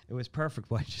 It was perfect.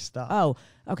 Why'd you stop? Oh,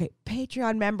 okay.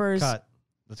 Patreon members. Cut.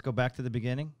 Let's go back to the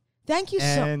beginning. Thank you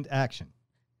And action.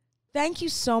 Thank you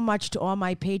so much to all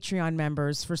my Patreon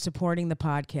members for supporting the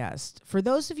podcast. For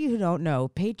those of you who don't know,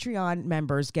 Patreon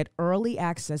members get early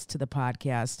access to the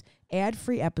podcast,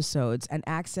 ad-free episodes, and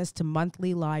access to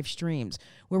monthly live streams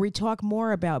where we talk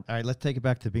more about... All right, let's take it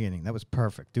back to the beginning. That was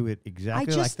perfect. Do it exactly like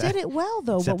that. I just did it well,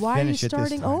 though, but why are you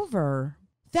starting over?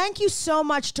 Thank you so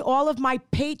much to all of my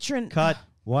patron... Cut.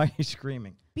 Why are you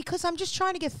screaming? Because I'm just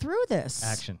trying to get through this.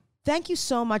 Action. Thank you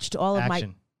so much to all of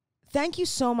Action. Thank you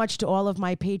so much to all of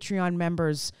my Patreon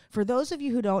members. For those of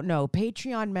you who don't know,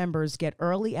 Patreon members get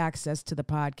early access to the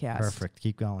podcast. Perfect.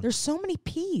 Keep going. There's so many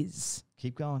P's.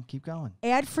 Keep going. Keep going.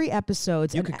 Ad-free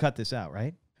episodes. You could cut this out,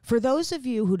 right? For those of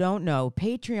you who don't know,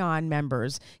 Patreon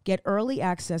members get early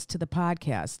access to the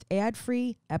podcast,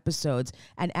 ad-free episodes,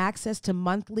 and access to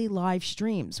monthly live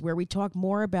streams where we talk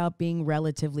more about being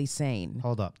relatively sane.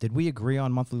 Hold up. Did we agree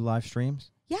on monthly live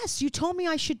streams? Yes, you told me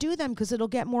I should do them because it'll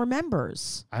get more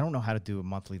members. I don't know how to do a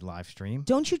monthly live stream.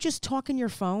 Don't you just talk in your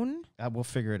phone? We'll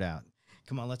figure it out.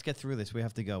 Come on, let's get through this. We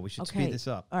have to go. We should speed this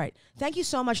up. All right. Thank you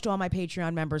so much to all my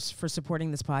Patreon members for supporting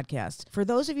this podcast. For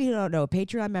those of you who don't know,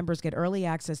 Patreon members get early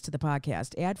access to the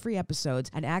podcast, ad-free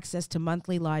episodes, and access to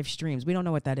monthly live streams. We don't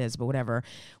know what that is, but whatever,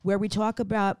 where we talk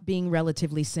about being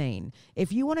relatively sane.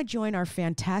 If you want to join our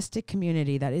fantastic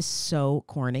community that is so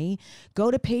corny,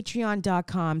 go to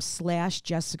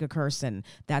patreon.com/Jessica Kirson.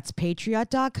 That's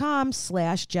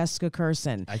patreon.com/Jessica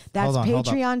Kirson. That's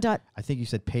Patreon. I think you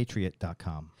said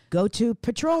patriot.com. Go to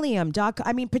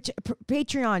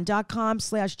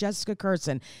patreon.com/Jessica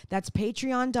Kirson. That's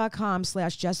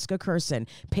patreon.com/Jessica Kirson.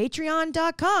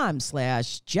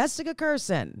 Patreon.com/Jessica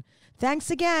Kirson.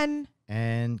 Thanks again.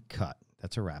 And cut.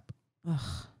 That's a wrap. Ugh.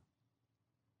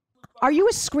 Are you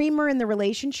a screamer in the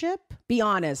relationship? Be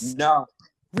honest. No.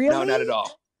 Really? No, not at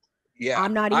all. Yeah.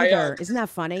 I'm not either. Isn't that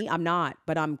funny? I'm not,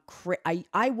 but I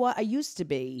used to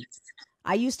be.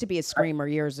 I used to be a screamer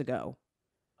years ago.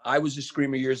 I was a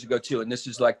screamer years ago too, and this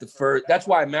is like the first. That's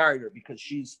why I married her, because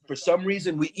she's, for some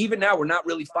reason, even now we're not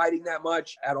really fighting that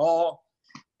much at all.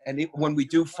 And when we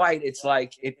do fight, it's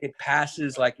like it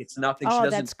passes like it's nothing. Oh,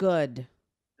 that's good.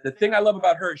 The thing I love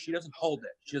about her is she doesn't hold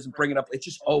it. She doesn't bring it up. It's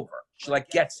just over. She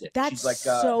like gets it. That's She's like,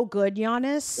 so good,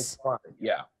 Yannis. It's fine.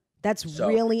 Yeah. That's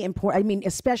really important. I mean,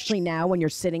 especially now when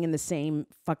you're sitting in the same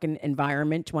fucking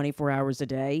environment 24 hours a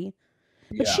day.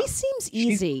 But she seems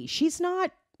easy. She's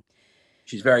not.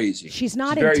 She's very easy. She's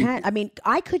not intense. I mean,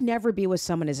 I could never be with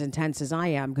someone as intense as I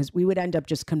am because we would end up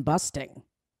just combusting.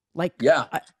 Like,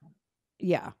 Can't do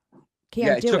it.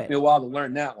 It took me a while to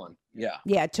learn that one. Yeah.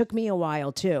 Yeah, it took me a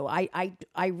while too. I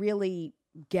really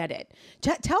get it.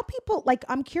 Tell people, like,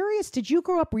 I'm curious, did you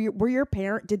grow up, were your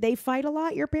parents, did they fight a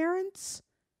lot, your parents?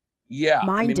 Yeah.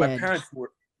 Mine did.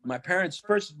 My parents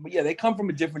first, they come from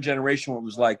a different generation where it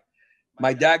was like,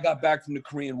 my dad got back from the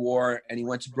Korean War and he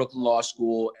went to Brooklyn Law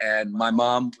School, and my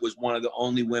mom was one of the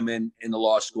only women in the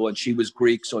law school, and she was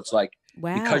Greek. So it's like,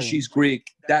 because she's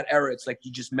Greek, that era, it's like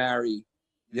you just marry,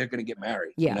 they're going to get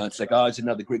married. Yeah. You know, it's like, oh, it's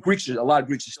another Greek. A lot of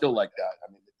Greeks are still like that.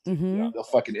 I mean, they'll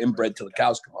fucking inbred till the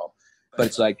cows come home. But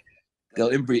it's like,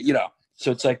 they'll inbreed,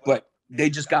 So it's like, but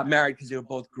they just got married because they were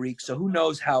both Greek. So who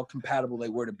knows how compatible they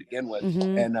were to begin with.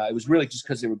 And it was really just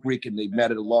because they were Greek and they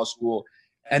met at a law school.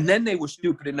 And then they were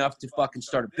stupid enough to fucking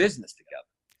start a business together.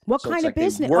 What kind of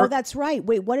business? Oh, that's right.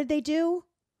 Wait, what did they do?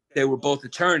 They were both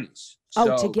attorneys.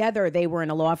 So together they were in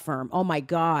a law firm. Oh, my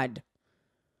God.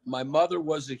 My mother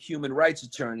was a human rights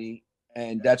attorney,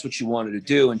 and that's what she wanted to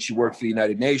do. And she worked for the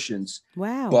United Nations.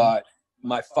 Wow. But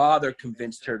my father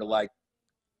convinced her to like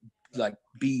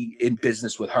be in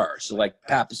business with her. So like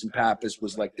Pappas and Pappas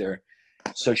was like their.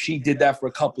 So she did that for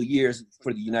a couple of years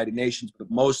for the United Nations,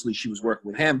 but mostly she was working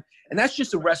with him. And that's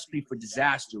just a recipe for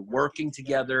disaster, working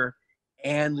together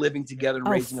and living together and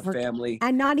raising a family.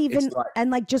 And not even,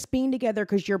 and like just being together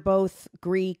because you're both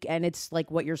Greek and it's like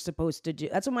what you're supposed to do.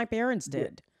 That's what my parents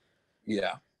did.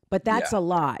 Yeah. But that's a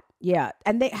lot. Yeah.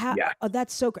 And they have,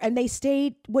 that's so, and they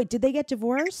stayed, wait, did they get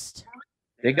divorced?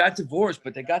 They got divorced,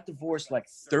 but they got divorced like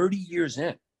 30 years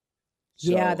in.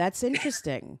 So, yeah, that's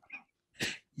interesting.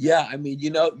 Yeah, I mean,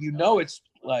 it's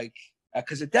like,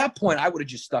 because at that point I would have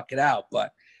just stuck it out.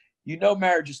 But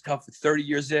marriage is tough. For 30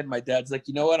 years in, my dad's like,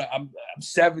 you know what? I'm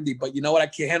 70, but you know what? I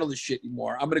can't handle this shit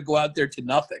anymore. I'm gonna go out there to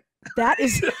nothing. That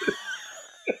is.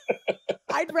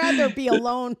 I'd rather be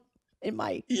alone in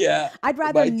my. Yeah. I'd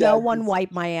rather no one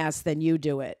wipe my ass than you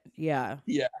do it. Yeah.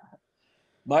 Yeah.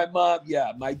 My mom,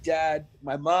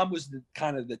 my mom was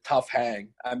kind of the tough hang.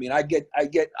 I mean, I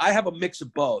have a mix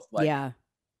of both. Like, yeah.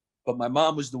 But my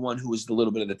mom was the one who was a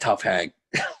little bit of the tough hang.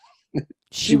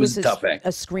 She was a tough hang.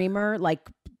 A screamer, like.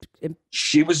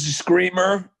 She was a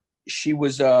screamer. She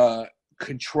was a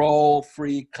control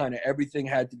freak. Kind of everything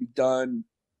had to be done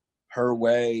her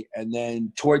way. And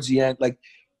then towards the end, like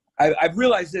I've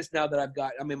realized this now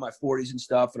that I'm in my 40s and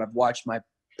stuff, and I've watched my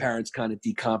parents kind of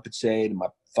decompensate, and my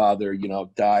father,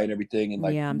 die and everything, and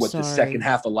the second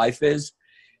half of life is.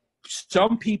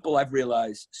 Some people, I've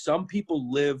realized, some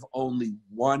people live only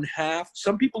one half.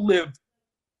 Some people live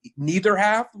neither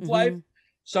half of life.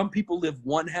 Some people live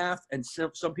one half, and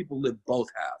some people live both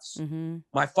halves.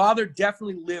 My father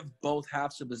definitely lived both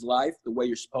halves of his life the way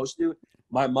you're supposed to.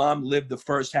 My mom lived the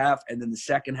first half, and then the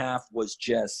second half was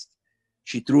just,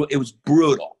 it was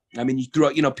brutal. I mean,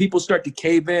 people start to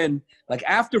cave in. Like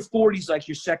after 40 is like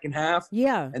your second half.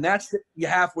 Yeah. And that's the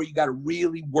half where you got to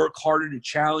really work harder to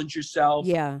challenge yourself.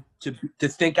 Yeah. To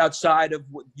think outside of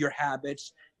your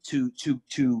habits, to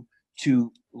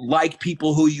like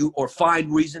people or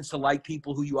find reasons to like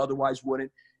people who you otherwise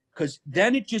wouldn't. Because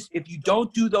then if you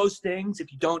don't do those things,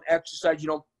 if you don't exercise, you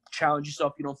don't challenge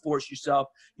yourself, you don't force yourself,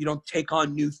 you don't take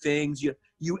on new things,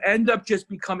 you end up just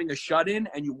becoming a shut-in,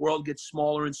 and your world gets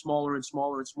smaller and smaller and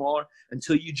smaller and smaller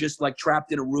until you just like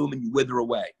trapped in a room and you wither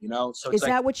away, So is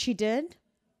that what she did?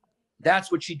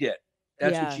 That's what she did.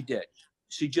 That's what she did.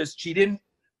 She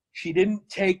didn't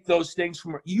take those things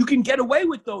from her. You can get away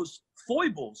with those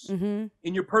foibles in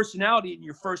your personality in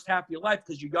your first half of your life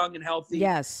because you're young and healthy.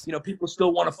 Yes. People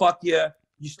still want to fuck you.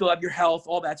 You still have your health,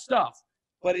 all that stuff.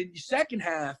 But in your second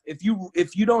half, if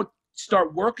you don't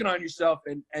start working on yourself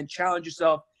and challenge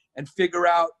yourself and figure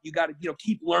out, you got to,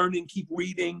 keep learning, keep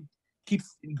reading,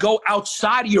 go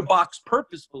outside of your box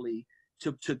purposefully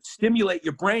to stimulate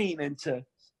your brain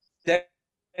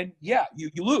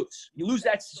you lose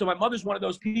that. So my mother's one of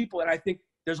those people. And I think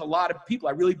there's a lot of people,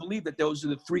 I really believe that those are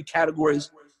the three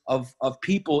categories of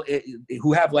people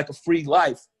who have like a free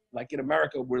life. Like in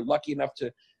America, we're lucky enough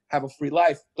to have a free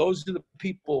life. Those are the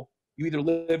people, you either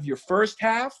live your first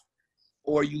half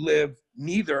or you live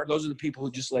neither. Those are the people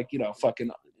who just like,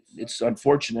 fucking, it's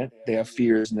unfortunate. They have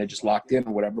fears and they're just locked in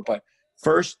or whatever, but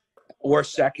first or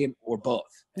second or both.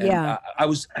 And I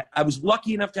was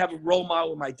lucky enough to have a role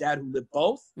model with my dad who lived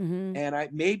both. And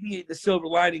maybe the silver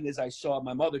lining is I saw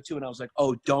my mother too. And I was like,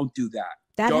 oh, don't do that.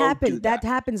 That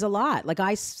happens a lot. Like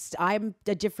I'm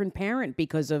a different parent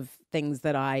because of things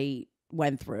that I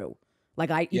went through.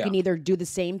 Like you can either do the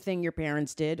same thing your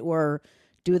parents did or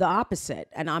do the opposite.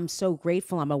 And I'm so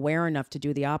grateful I'm aware enough to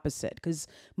do the opposite, because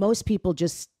most people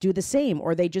just do the same,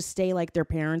 or they just stay like their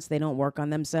parents. They don't work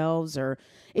on themselves. Or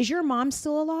is your mom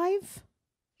still alive?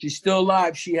 She's still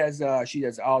alive. She has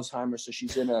Alzheimer's. So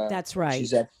she's in a, that's right.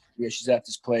 She's at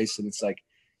this place. And it's like,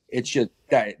 it's just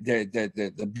that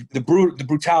the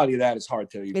brutality of that is hard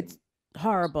to even. It's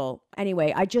horrible.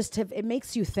 Anyway, it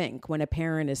makes you think when a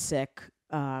parent is sick,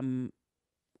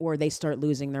 or they start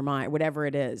losing their mind, whatever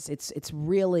it is. It's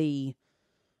really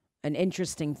an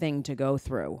interesting thing to go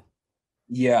through.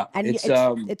 Yeah. And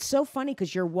it's so funny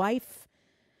because your wife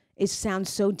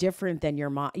sounds so different than your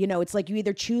mom. It's like you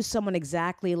either choose someone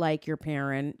exactly like your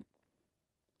parent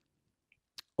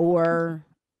or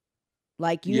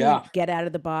like you get out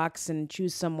of the box and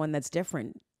choose someone that's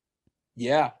different.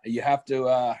 Yeah. You have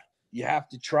to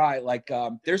try. Like,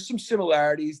 there's some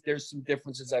similarities. There's some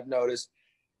differences I've noticed.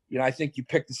 I think you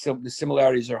pick the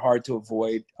similarities are hard to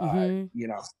avoid, but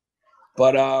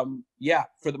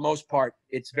for the most part,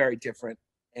 it's very different.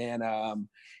 And,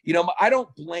 I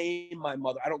don't blame my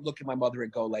mother. I don't look at my mother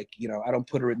and go like, I don't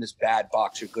put her in this bad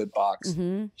box or good box.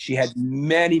 She had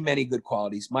many, many good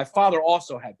qualities. My father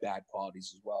also had bad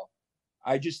qualities as well.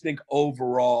 I just think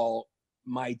overall,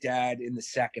 my dad in the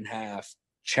second half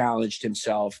challenged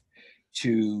himself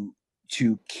to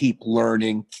keep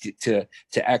learning, to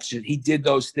exercise. He did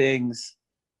those things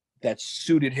that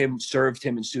suited him, served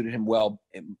him, and suited him well,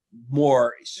 and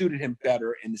suited him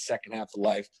better in the second half of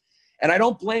life. And I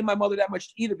don't blame my mother that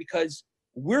much either, because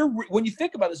when you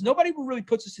think about this, nobody really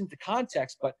puts this into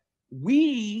context, but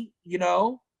we,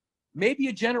 maybe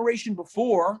a generation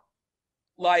before,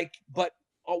 but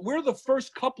we're the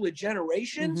first couple of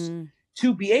generations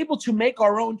to be able to make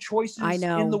our own choices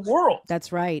in the world.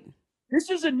 That's right. this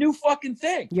is a new fucking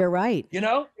thing. You're right. You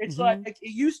know, it's like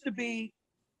it used to be,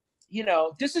 you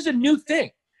know, this is a new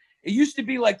thing. It used to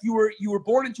be like you were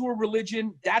born into a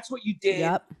religion. That's what you did.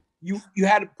 Yep. You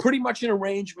had pretty much an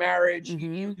arranged marriage.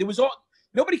 There was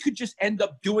nobody could just end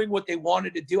up doing what they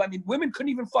wanted to do. I mean, women couldn't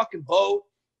even fucking vote.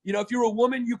 You know, if you were a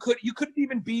woman, you couldn't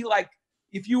even be like,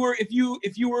 if you were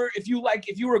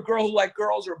a girl who liked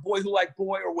girls or a boy who liked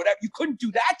boy or whatever, you couldn't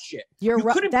do that shit. You're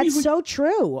right. That's so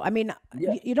true. I mean,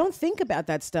 you don't think about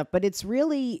that stuff, but it's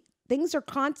really, things are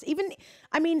constant. Even,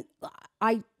 I mean,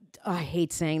 I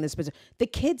hate saying this, but the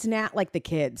kids now, like the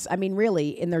kids, I mean, really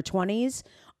in their 20s,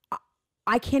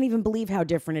 I can't even believe how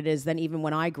different it is than even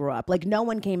when I grew up. Like no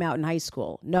one came out in high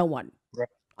school. No one. Right.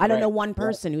 I don't know one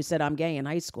person who said I'm gay in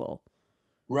high school.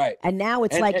 Right. And now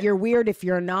it's like you're weird if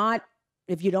you're not,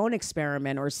 if you don't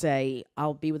experiment or say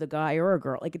I'll be with a guy or a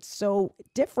girl. Like it's so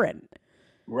different.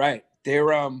 Right.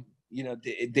 They're you know,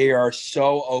 they are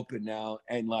so open now,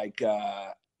 and like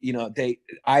you know, they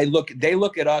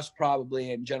look at us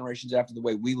probably and generations after the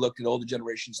way we looked at older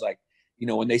generations, like, you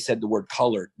know, when they said the word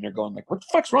colored, and they're going like, what the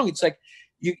fuck's wrong? It's like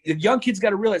the young kids got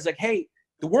to realize like, hey,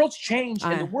 the world's changed,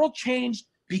 and the world changed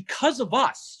because of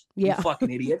us. You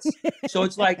fucking idiots. So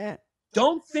it's like,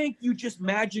 don't think you just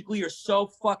magically are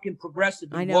so fucking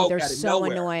progressive and I know, woke they're out of so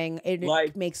nowhere. annoying. It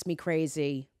like, makes me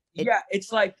crazy.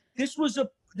 It's like this was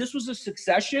a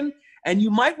succession, and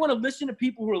you might want to listen to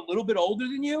people who are a little bit older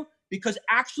than you, because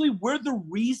actually we're the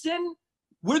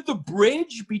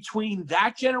bridge between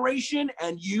that generation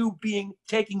and you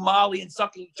taking Molly and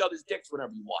sucking each other's dicks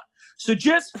whenever you want. So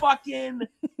just fucking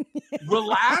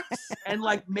relax and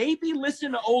like maybe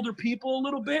listen to older people a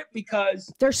little bit, because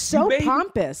they're so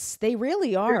pompous. They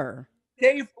really are.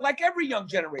 They like every young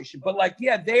generation, but like,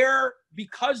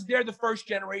 because they're the first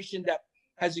generation that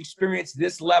has experienced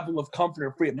this level of comfort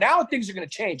and freedom. Now things are going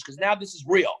to change, because now this is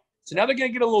real. So now they're going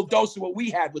to get a little dose of what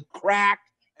we had with crack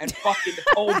and fucking the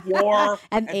Cold War.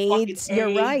 and AIDS.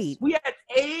 You're right. We had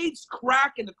AIDS,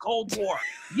 crack, and the Cold War.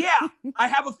 Yeah, I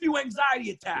have a few anxiety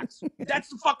attacks. That's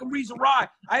the fucking reason why.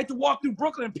 I had to walk through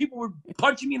Brooklyn and people were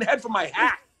punching me in the head for my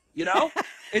hat. You know?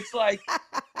 It's like,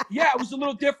 yeah, it was a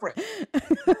little different.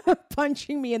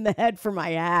 Punching me in the head for my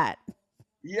hat.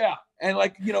 Yeah. And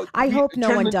like, you know. I hope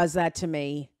no one does that to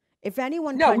me. If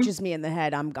anyone punches me in the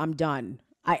head, I'm done.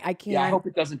 I can't. Yeah, I hope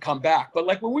it doesn't come back. But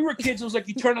like when we were kids, it was like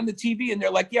you turn on the TV and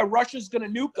they're like, yeah, Russia's going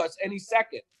to nuke us any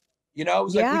second. You know, it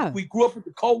was like we grew up with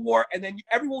the Cold War, and then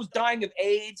everyone was dying of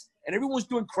AIDS and everyone was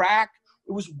doing crack.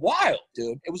 It was wild,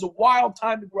 dude. It was a wild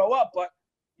time to grow up. But,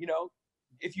 you know,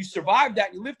 if you survive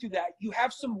that, you live through that, you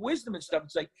have some wisdom and stuff.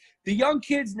 It's like the young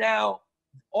kids now,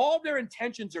 all their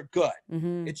intentions are good.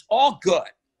 It's all good.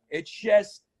 It's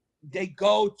just they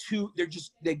go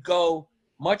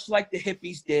much like the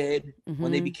hippies did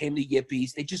when they became the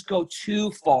yippies. They just go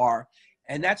too far.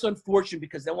 And that's unfortunate,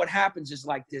 because then what happens is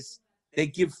like this, they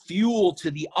give fuel to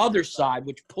the other side,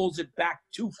 which pulls it back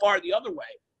too far the other way.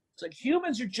 It's like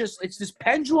humans are it's this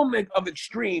pendulum of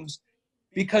extremes,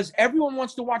 because everyone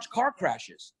wants to watch car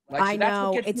crashes. Like, I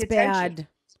know, it's bad.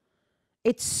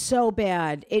 It's so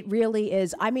bad. It really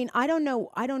is. I mean, I don't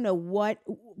know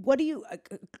what do you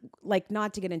like,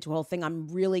 not to get into a whole thing. I'm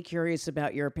really curious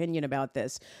about your opinion about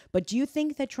this, but do you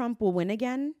think that Trump will win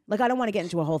again? Like, I don't want to get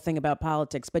into a whole thing about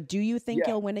politics, but do you think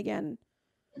he'll win again?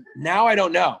 Now I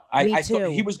don't know. Me too.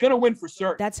 Thought he was going to win for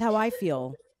certain. That's how I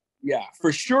feel. Yeah,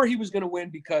 for sure he was going to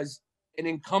win, because an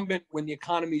incumbent, when the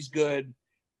economy's good,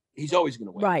 he's always going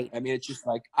to win. Right. I mean, it's just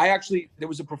like, there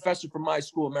was a professor from my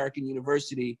school, American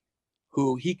University,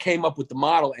 who he came up with the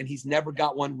model, and he's never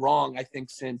got one wrong, I think,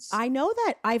 since. I know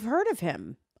that. I've heard of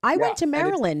him. I went to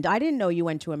Maryland. I didn't know you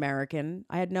went to American.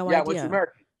 I had no idea. Yeah, I went to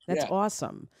American. That's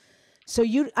awesome. So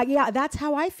that's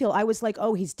how I feel. I was like,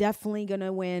 oh, he's definitely going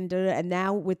to win. And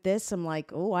now with this, I'm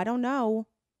like, oh, I don't know.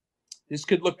 This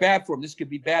could look bad for him. This could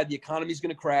be bad. The economy's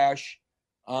going to crash.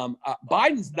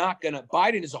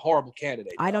 Biden is a horrible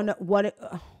candidate. I don't know what.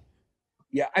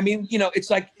 Yeah, I mean, you know, it's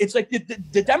like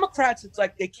the Democrats. It's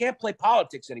like they can't play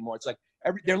politics anymore. It's like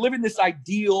they're living this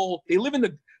ideal. They live in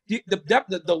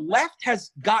the left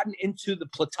has gotten into the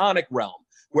platonic realm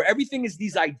where everything is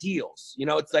these ideals. You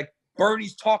know, it's like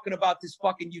Bernie's talking about this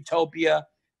fucking utopia,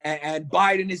 and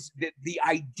Biden is the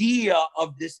idea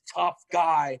of this tough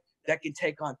guy that can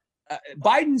take on.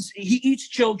 He eats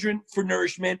children for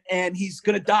nourishment, and he's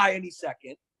gonna die any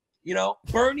second. You know,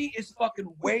 Bernie is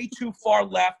fucking way too far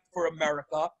left for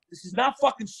America. This is not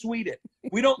fucking Sweden.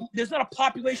 There's not a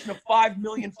population of 5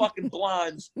 million fucking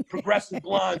blondes, progressive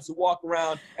blondes, who walk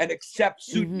around and accept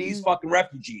Sudanese fucking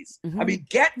refugees. I mean,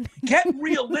 get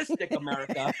realistic,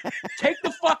 America. Take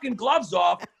the fucking gloves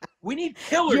off We need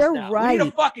killers You're now. right. We need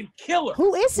a fucking killer.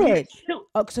 Who is it?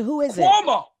 Oh, so who is it?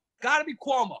 Cuomo. Gotta be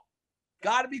Cuomo.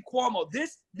 Gotta be Cuomo.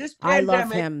 This pandemic. I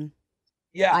love him.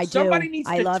 Yeah, I somebody do. needs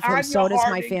I to love Tanya him. So does my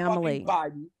Harding family.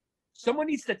 Biden. Someone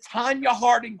needs to Tanya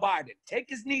Harding Biden. Take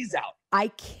his knees out. I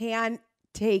can't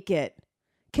take it.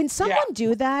 Can someone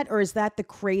do that, or is that the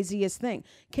craziest thing?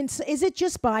 Is it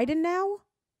just Biden now?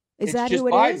 Is that who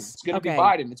it Biden. is? It's going to be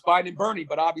Biden. It's Biden and Bernie,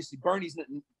 but obviously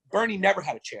Bernie never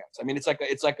had a chance. I mean, it's like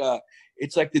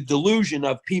the delusion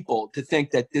of people to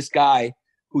think that this guy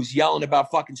who's yelling about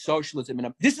fucking socialism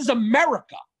and this is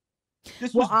America.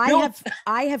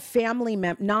 I have family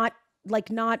not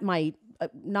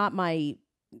my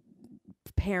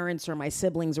parents or my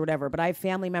siblings or whatever, but I have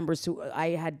family members who I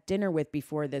had dinner with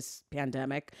before this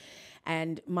pandemic,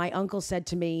 and my uncle said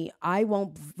to me, I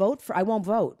won't vote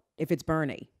if it's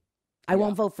Bernie. I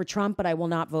won't vote for Trump, but I will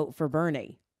not vote for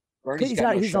Bernie.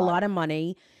 He's a lot of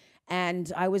money.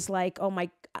 And I was like, oh my,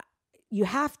 you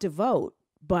have to vote.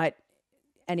 But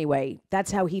anyway,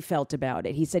 that's how he felt about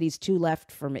it. He said he's too left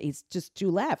for me. He's just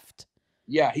too left.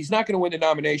 Yeah, he's not going to win the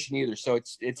nomination either. So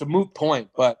it's a moot point.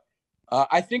 But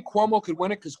I think Cuomo could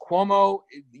win it because Cuomo,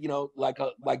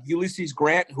 like Ulysses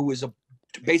Grant, who was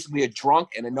basically a drunk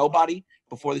and a nobody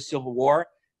before the Civil War,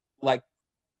 like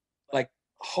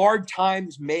hard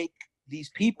times make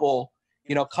these people,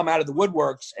 come out of the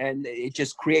woodworks, and it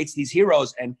just creates these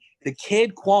heroes. And the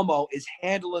kid Cuomo is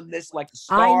handling this like a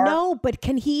star. I know, but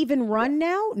can he even run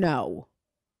now? No.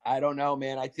 I don't know,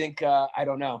 man. I think I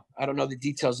don't know. I don't know the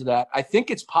details of that. I think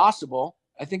it's possible.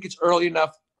 I think it's early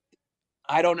enough.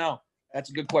 I don't know. That's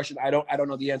a good question. I don't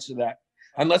know the answer to that.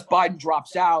 Unless Biden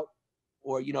drops out,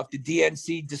 or if the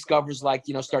DNC discovers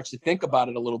starts to think about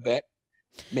it a little bit.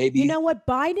 Maybe. You know what?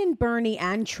 Biden, Bernie,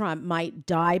 and Trump might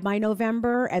die by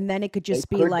November, and then it could just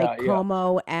be like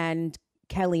Cuomo and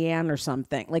Kellyanne or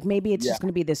something. Like maybe it's just going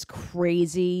to be this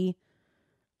crazy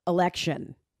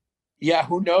election. Yeah,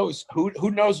 who knows?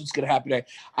 Who knows what's going to happen?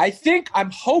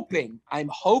 I'm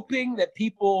hoping that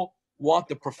people want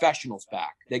the professionals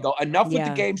back. They go, enough with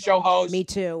the game show host. Me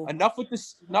too. Enough with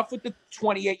the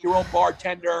 28-year-old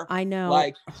bartender. I know.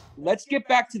 Like, let's get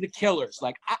back to the killers.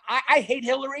 Like, I hate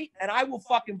Hillary, and I will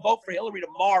fucking vote for Hillary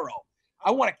tomorrow. I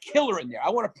want a killer in there.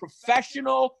 I want a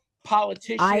professional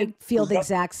politician. I feel the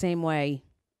exact same way.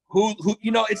 Who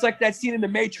it's like that scene in The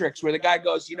Matrix where the guy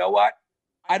goes, you know what?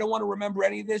 I don't want to remember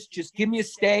any of this. Just give me a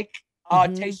steak. Oh,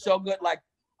 it tastes so good. Like,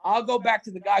 I'll go back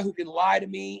to the guy who can lie to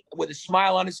me with a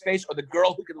smile on his face, or the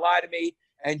girl who can lie to me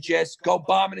and just go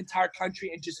bomb an entire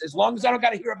country. And just as long as I don't got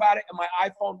to hear about it and my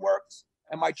iPhone works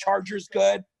and my charger's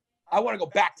good, I want to go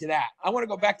back to that. I want to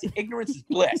go back to ignorance is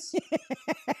bliss.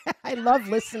 I love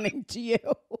listening to you.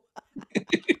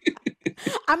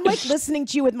 I'm like listening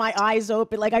to you with my eyes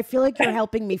open. Like, I feel like you're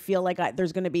helping me feel like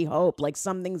there's going to be hope. Like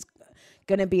something's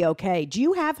going to be okay. Do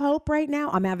you have hope right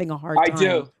now? I'm having a hard time. I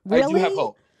do. Really? I do have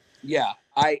hope. Yeah.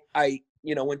 I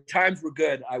when times were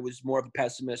good, I was more of a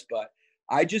pessimist, but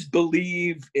I just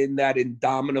believe in that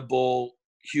indomitable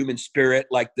human spirit,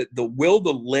 like the will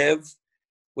to live.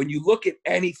 When you look at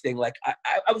anything, like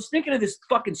I was thinking of this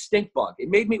fucking stink bug. It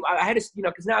made me, I had to,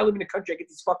 because now I live in the country, I get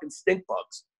these fucking stink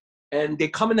bugs, and they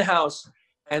come in the house,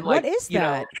 and like, what is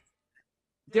that?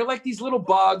 They're like these little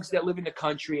bugs that live in the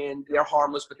country, and they're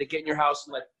harmless, but they get in your house,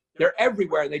 and like they're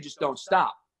everywhere, and they just don't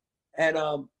stop. And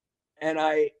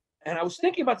I was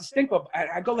thinking about the stink bug.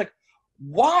 I go like,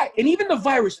 why? And even the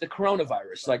virus, the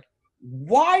coronavirus, like,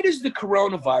 why does the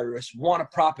coronavirus want to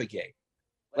propagate?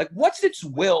 Like, what's its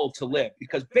will to live?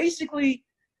 Because basically,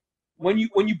 when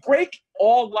you break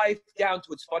all life down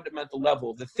to its fundamental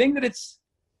level, the thing that it's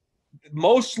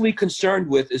mostly concerned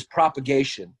with is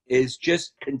propagation, is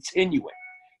just continuing,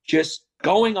 just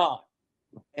going on.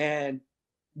 And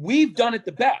we've done it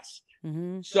the best.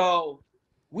 Mm-hmm. So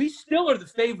we still are the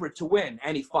favorite to win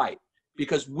any fight,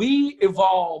 because we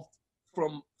evolved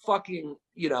from fucking,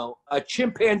 a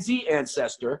chimpanzee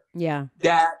ancestor. Yeah.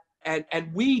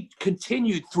 And we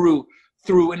continued through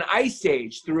an ice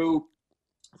age, through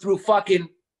fucking,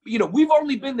 we've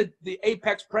only been the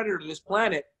apex predator to this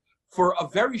planet for a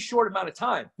very short amount of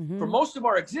time. Mm-hmm. For most of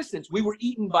our existence, we were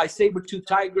eaten by saber-toothed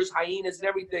tigers, hyenas, and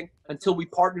everything until we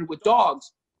partnered with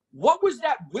dogs. What was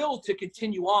that will to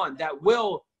continue on? That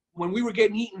will, when we were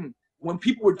getting eaten, when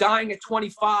people were dying at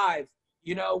 25,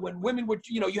 when women would,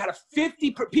 you had a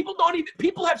 50,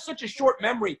 people have such a short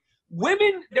memory.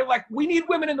 Women, they're like, we need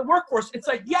women in the workforce. It's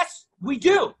like, yes, we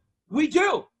do. We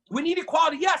do. We need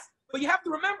equality, yes. But you have to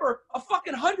remember, a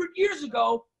fucking 100 years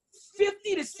ago,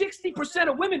 50 to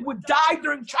 60% of women would die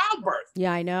during childbirth.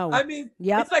 Yeah, I know. I mean,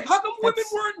 yep. It's like, how come women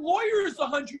weren't lawyers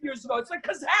 100 years ago? It's like,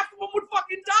 because half of them would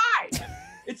fucking die.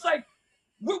 It's like,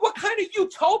 what kind of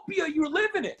utopia you're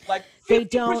living in? Like 50% They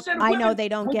don't. of women, I know they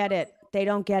don't get it. They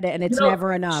don't get it, and it's You know,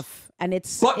 never enough, and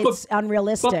it's but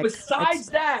unrealistic. But besides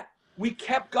that, we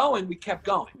kept going. We kept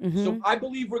going. Mm-hmm. So I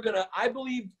believe I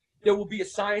believe there will be a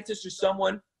scientist or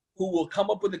someone who will come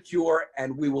up with a cure,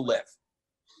 and we will live.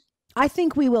 I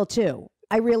think we will too.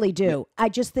 I really do. I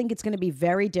just think it's going to be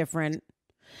very different.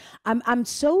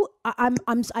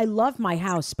 I love my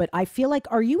house, but I feel like,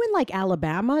 are you in like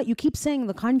Alabama? You keep saying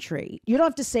the country. You don't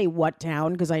have to say what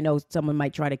town, because I know someone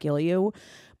might try to kill you.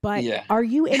 But are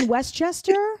you in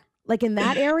Westchester? Like in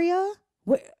that area?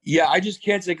 Yeah, I just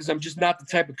can't say, because I'm just not the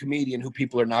type of comedian who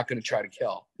people are not going to try to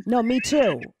kill. No, me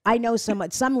too. I know some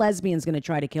lesbian's going to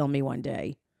try to kill me one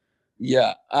day.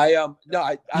 Yeah,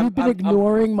 You've been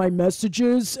ignoring my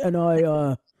messages, and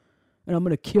I'm going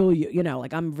to kill you. You know,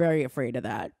 like I'm very afraid of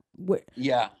that.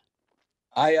 Yeah,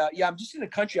 I'm just in the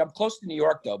country. I'm close to New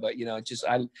York though, but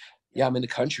I'm in the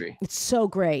country. It's so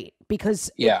great because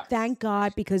thank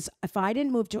God, because if I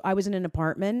didn't move I was in an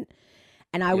apartment,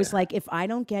 and I was like, if I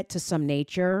don't get to some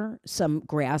nature, some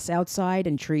grass outside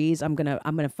and trees, I'm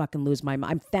gonna fucking lose my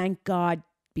mind. Thank God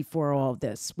before all of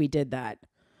this, we did that.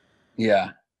 Yeah.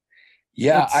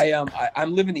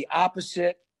 I'm living the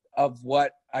opposite of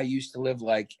what I used to live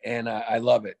like, and I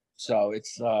love it. So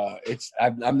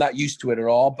I'm not used to it at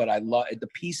all, but I love it. The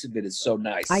piece of it is so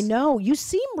nice. I know you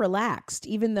seem relaxed,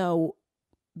 even though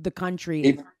the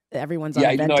country, everyone's on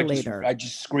a ventilator. I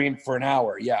just screamed for an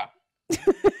hour. Yeah.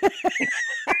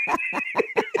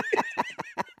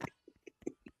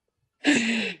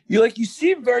 You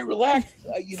seem very relaxed,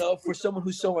 for someone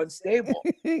who's so unstable.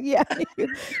 Yeah.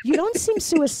 You don't seem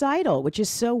suicidal, which is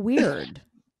so weird.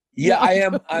 Yeah, I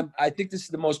am. I think this is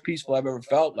the most peaceful I've ever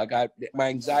felt. Like my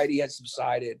anxiety has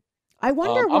subsided. I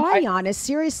wonder why, Yannis,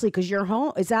 seriously, because you're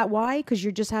home. Is that why? Because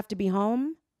you just have to be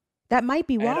home? That might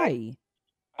be why.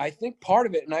 I think part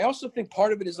of it, and I also think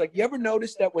part of it is like, you ever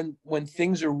notice that when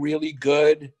things are really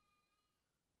good,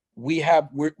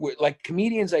 we're like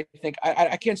comedians, I think,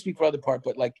 I can't speak for other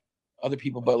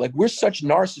people, but like we're such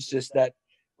narcissists that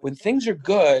when things are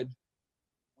good,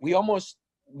 we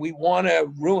want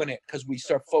to ruin it because we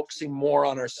start focusing more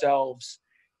on ourselves.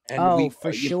 And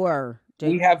sure.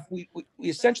 We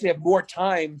essentially have more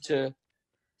time to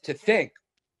think.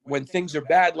 When things are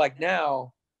bad, like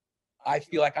now, I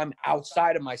feel like I'm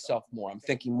outside of myself more. I'm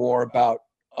thinking more about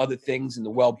other things and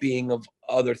the well-being of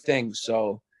other things.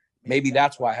 So maybe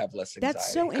that's why I have less anxiety.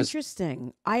 That's so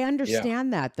interesting. I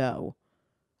understand that though.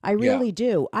 I really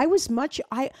do. I was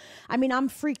I'm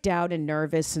freaked out and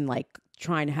nervous and like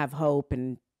trying to have hope,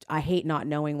 and I hate not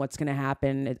knowing what's going to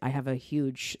happen. I have a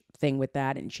huge thing with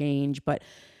that and change. But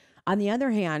on the other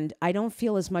hand, I don't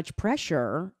feel as much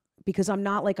pressure because I'm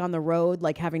not like on the road,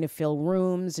 like having to fill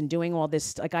rooms and doing all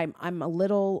this. Like I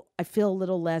feel a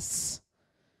little less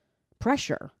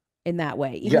pressure in that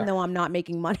way, even though I'm not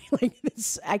making money like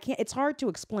this. It's hard to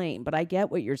explain, but I get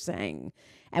what you're saying.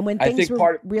 And when things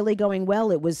were really going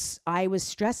well, I was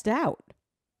stressed out.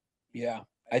 Yeah.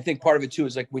 I think part of it too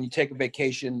is like when you take a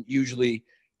vacation, usually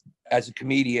as a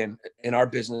comedian in our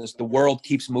business, the world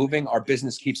keeps moving, our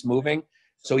business keeps moving.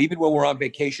 So even when we're on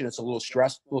vacation, it's a little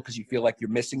stressful because you feel like you're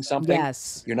missing something.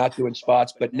 Yes. You're not doing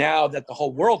spots. But now that the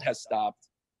whole world has stopped,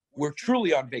 we're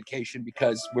truly on vacation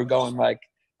because we're going like,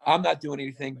 I'm not doing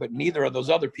anything, but neither are those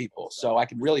other people. So I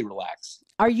can really relax.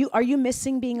 Are you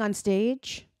missing being on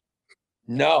stage?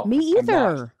 No. Me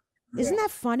either. Isn't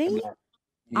that funny?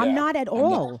 I'm not at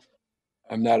all.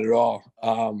 I'm not at all.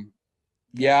 I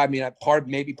mean,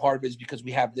 maybe part of it is because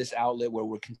we have this outlet where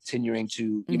we're continuing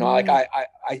to, like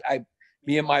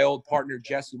me and my old partner,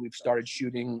 Jesse, we've started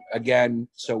shooting again.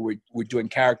 So we're doing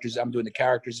characters. I'm doing the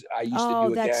characters I used to do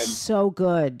again. Oh, that's so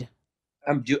good.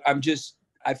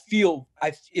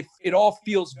 It all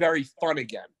feels very fun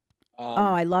again.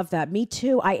 I love that. Me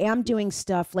too. I am doing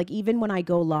stuff like even when I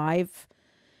go live,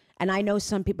 and I know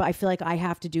some people, I feel like I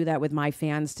have to do that with my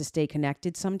fans to stay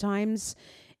connected sometimes.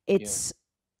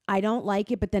 I don't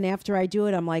like it, but then after I do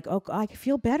it, I'm like, oh, I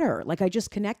feel better. Like I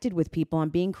just connected with people. I'm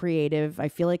being creative. I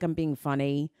feel like I'm being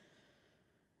funny.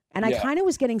 And I kind of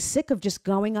was getting sick of just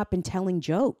going up and telling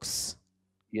jokes.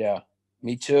 Yeah,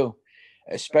 me too.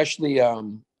 Especially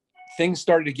things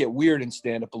started to get weird in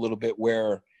stand-up a little bit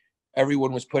where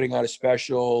everyone was putting out a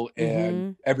special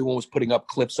and everyone was putting up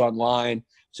clips online.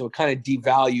 So it kind of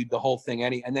devalued the whole thing.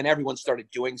 And then everyone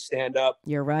started doing stand-up.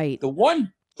 You're right. The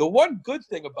one good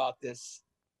thing about this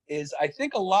is I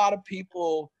think a lot of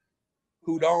people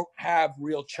who don't have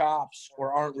real chops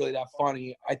or aren't really that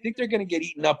funny, I think they're going to get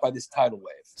eaten up by this tidal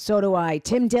wave. So do I.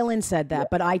 Tim Dillon said that,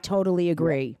 but I totally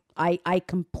agree. I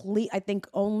think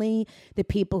only the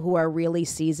people who are really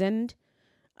seasoned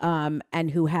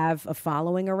and who have a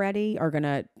following already are going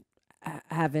to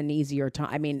have an easier time.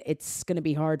 I mean, it's going to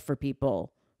be hard for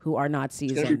people who are not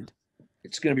seasoned.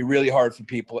 It's going to be really hard for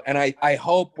people. And I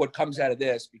hope what comes out of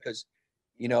this, because,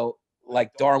 you know,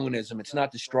 like Darwinism, it's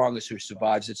not the strongest who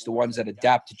survives. It's the ones that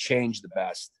adapt to change the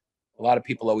best. A lot of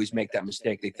people always make that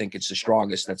mistake. They think it's the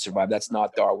strongest that survive. That's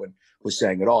not Darwin was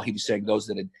saying at all. He was saying those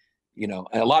that had, you know,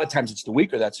 and a lot of times it's the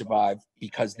weaker that survive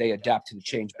because they adapt to the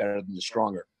change better than the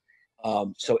stronger.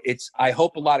 So I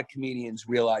hope a lot of comedians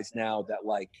realize now that,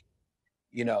 like,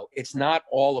 you know, it's not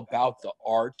all about the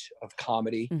art of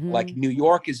comedy. Mm-hmm. Like New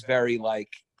York is very like,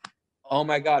 oh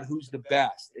my God, who's the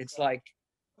best? It's like,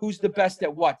 who's the best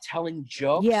at what? Telling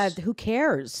jokes? Yeah, who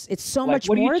cares? It's so like, much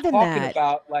more than that. What are you talking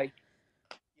about? Like,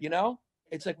 you know,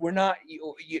 it's like we're not.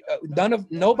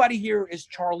 Nobody here is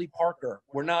Charlie Parker.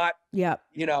 We're not. Yeah.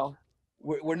 You know,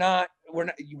 we're not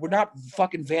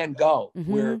fucking Van Gogh.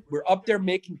 Mm-hmm. We're up there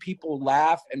making people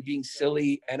laugh and being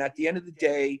silly. And at the end of the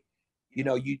day, you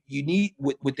know, you need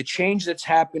with the change that's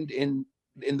happened in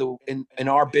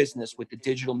our business with the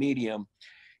digital medium,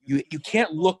 you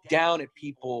can't look down at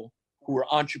people who are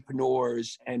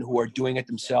entrepreneurs and who are doing it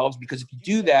themselves, because if you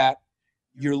do that,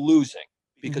 you're losing,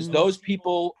 because Mm-hmm. those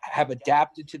people have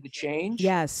adapted to the change.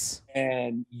 Yes.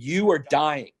 And you are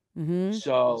dying. Mm-hmm.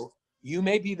 So you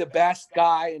may be the best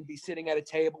guy and be sitting at a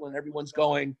table and everyone's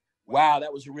going, wow,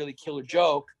 that was a really killer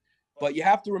joke. But you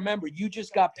have to remember, you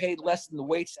just got paid less than the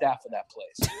wait staff of that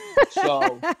place.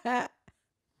 So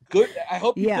good. I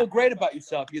hope you feel great about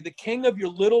yourself. You're the king of your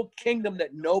little kingdom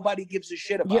that nobody gives a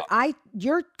shit about.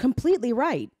 You're completely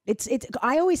right. It's.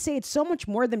 I always say it's so much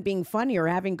more than being funny or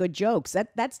having good jokes.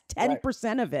 That's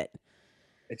 10% of it.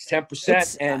 It's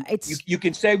 10%, and you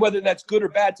can say whether that's good or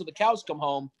bad till the cows come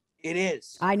home. It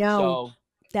is. I know. So,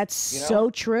 that's so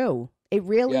true. It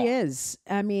really is.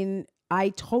 I mean, I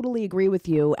totally agree with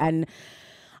you, and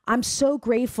I'm so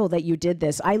grateful that you did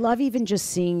this. I love even just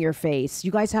seeing your face.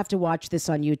 You guys have to watch this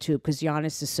on YouTube because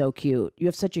Yannis is so cute. You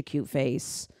have such a cute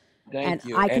face. Thank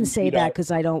you. I can say that because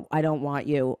I don't want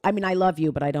you. I mean, I love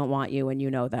you, but I don't want you, and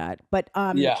you know that. But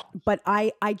but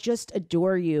I just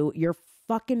adore you. You're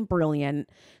fucking brilliant.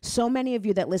 So many of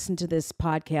you that listen to this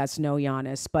podcast know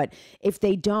Yannis, but if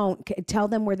they don't, tell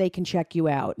them where they can check you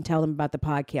out and tell them about the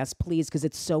podcast, please, because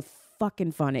it's so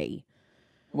fucking funny.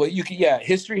 Well, you can,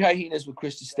 History Hyenas with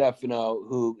Chris Stefano,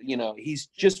 who, you know, he's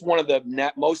just one of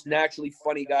the most naturally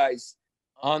funny guys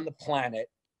on the planet.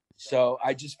 So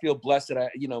I just feel blessed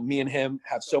that me and him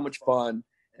have so much fun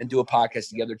and do a podcast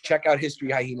together. Check out History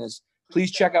Hyenas.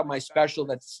 Please check out my special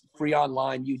that's free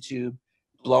online, YouTube,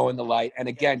 Blowing the Light. And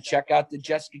again, check out the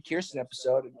Jessica Kirson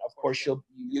episode. And of course, you're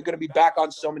going to be back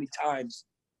on so many times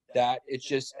that it's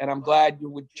just, and I'm glad you're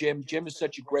with Jim. Jim is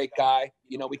such a great guy.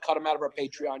 You know, we cut him out of our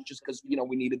Patreon just because, you know,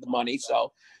 we needed the money.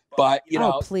 So, but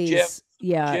please.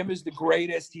 Jim is the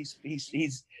greatest.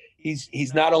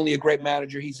 He's not only a great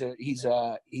manager, he's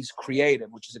creative,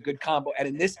 which is a good combo. And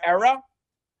in this era,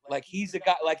 like he's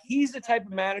the type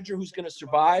of manager who's going to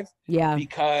survive. Yeah.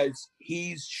 Because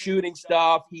he's shooting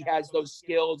stuff. He has those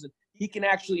skills and he can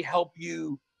actually help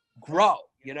you grow.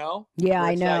 You know? Yeah,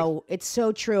 I know. It's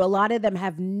so true. A lot of them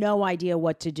have no idea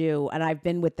what to do. And I've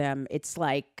been with them. It's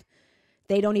like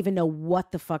they don't even know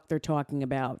what the fuck they're talking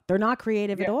about. They're not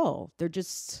creative at all. They're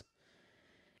just...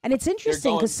 And it's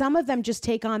interesting because some of them just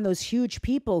take on those huge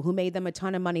people who made them a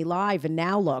ton of money live. And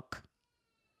now look.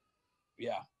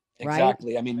 Yeah,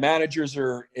 exactly. Right? I mean, managers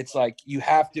it's like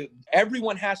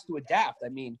everyone has to adapt. I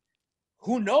mean,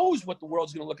 who knows what the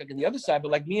world's going to look like on the other side. But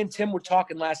like me and Tim were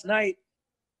talking last night.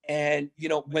 And, you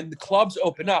know, when the clubs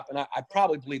open up, and I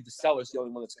probably believe the Cellar's the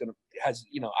only one that's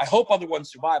I hope other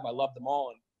ones survive. I love them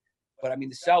all. But I mean,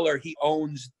 the Cellar, he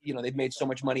owns, you know, they've made so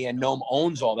much money and Noam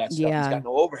owns all that stuff. Yeah. He's got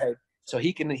no overhead. So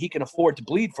he can afford to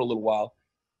bleed for a little while.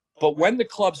 But when the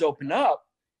clubs open up,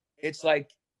 it's like,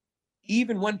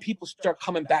 even when people start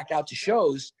coming back out to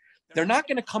shows, they're not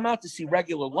going to come out to see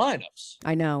regular lineups.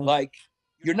 I know. Like,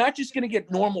 you're not just going to get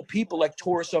normal people like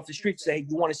tourists off the street say, hey,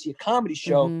 you want to see a comedy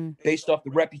show based off the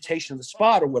reputation of the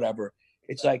spot or whatever.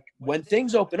 It's like when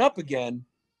things open up again,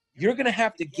 you're going to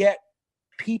have to get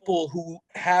people who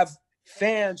have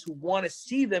fans who want to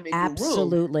see them in your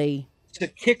room to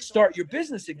kickstart your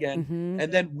business again. Mm-hmm.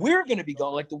 And then we're going to be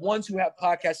going, like the ones who have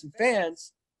podcasts and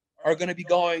fans are going to be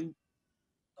going,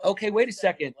 okay, wait a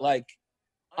second. Like,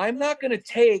 I'm not going to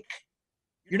take...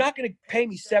 You're not going to pay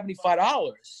me $75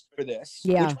 for this,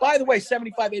 which, by the way,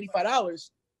 $75, $85,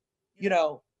 you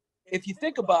know, if you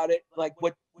think about it, like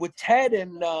what Ted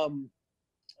and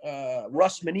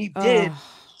Russ Maneve did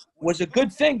was a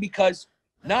good thing, because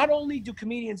not only do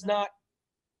comedians not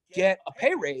get a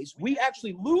pay raise, we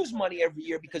actually lose money every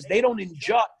year because they don't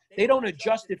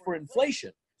adjust it for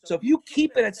inflation. So if you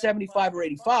keep it at 75 or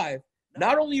 85,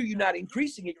 not only are you not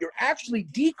increasing it, you're actually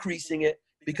decreasing it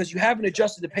because you haven't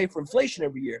adjusted the pay for inflation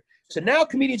every year. So now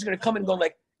comedians are going to come and go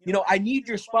like, you know, I need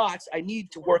your spots. I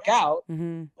need to work out,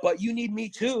 but you need me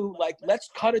too. Like, let's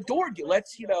cut a door deal.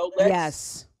 Let's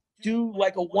do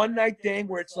like a one night thing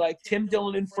where it's like Tim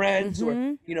Dillon and friends, or,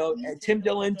 you know, and Tim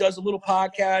Dillon does a little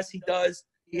podcast. He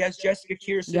has Jessica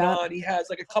Kirson on. He has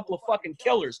like a couple of fucking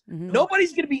killers.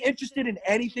 Nobody's going to be interested in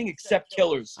anything except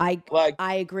killers. I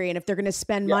agree. And if they're going to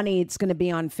spend money, it's going to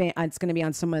be on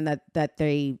someone that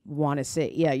they want to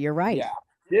see. Yeah, you're right. Yeah.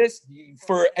 This,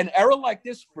 for an era like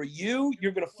this, for you're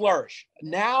going to flourish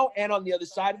now and on the other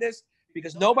side of this,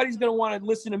 because nobody's going to want to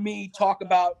listen to me talk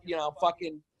about, you know,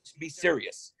 fucking be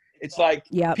serious. It's like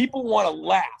people want to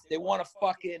laugh. They want to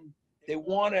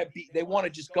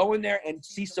just go in there and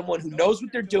see someone who knows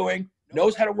what they're doing,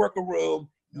 knows how to work a room,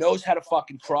 knows how to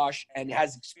fucking crush, and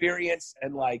has experience.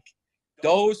 And like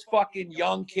those fucking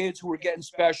young kids who are getting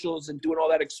specials and doing all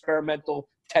that experimental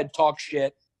TED Talk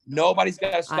shit, nobody's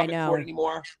got a stomach for it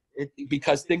anymore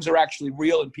because things are actually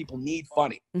real and people need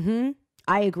funny.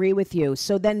 I agree with you.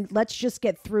 So then let's just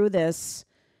get through this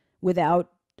without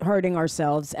hurting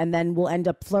ourselves, and then we'll end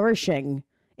up flourishing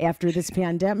after this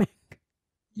pandemic.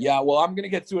 Yeah, well, I'm going to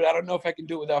get through it. I don't know if I can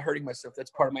do it without hurting myself. That's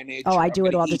part of my nature. Oh, I do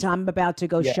it all the time. I'm about to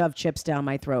go shove chips down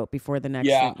my throat before the next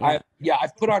thing. I've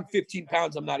put on 15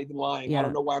 pounds. I'm not even lying. I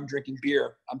don't know why I'm drinking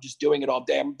beer. I'm just doing it all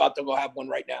day. I'm about to go have one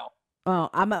right now. Oh,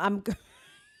 I'm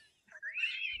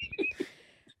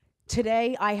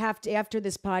today I have to, after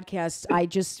this podcast,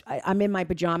 I'm in my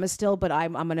pajamas still, but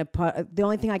I'm going to put, the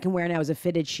only thing I can wear now is a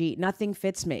fitted sheet. Nothing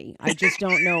fits me. I just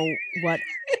don't know what.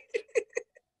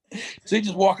 So you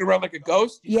just walking around like a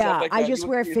ghost? I just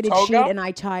wear a fitted sheet and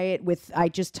I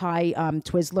just tie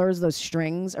Twizzlers, those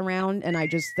strings around, and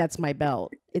that's my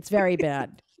belt. It's very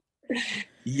bad.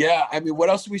 Yeah, I mean, what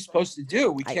else are we supposed to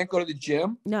do? We can't go to the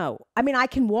gym? No. I mean, I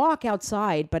can walk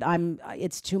outside, but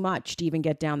it's too much to even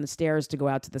get down the stairs to go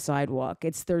out to the sidewalk.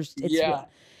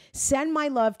 Send my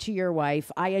love to your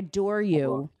wife. I adore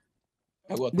you.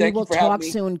 We will talk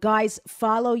soon. Guys,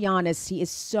 follow Yannis. He is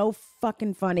so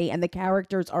fucking funny, and the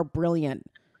characters are brilliant.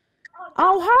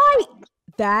 Oh, hi!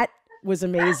 That was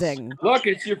amazing. Look,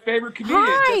 it's your favorite comedian.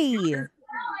 Hi! You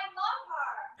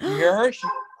hear her?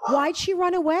 Why'd she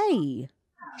run away?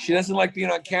 She doesn't like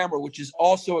being on camera, which is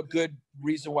also a good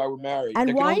reason why we're married.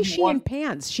 And why is she in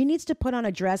pants? She needs to put on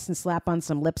a dress and slap on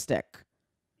some lipstick.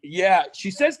 Yeah,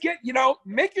 she says,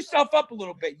 make yourself up a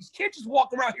little bit. You can't just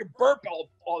walk around here burp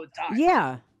all the time.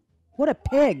 Yeah. What a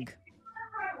pig.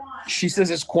 She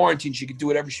says it's quarantine. She can do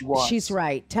whatever she wants. She's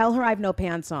right. Tell her I have no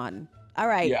pants on. All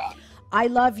right. Yeah. I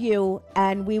love you,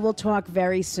 and we will talk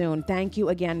very soon. Thank you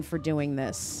again for doing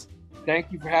this.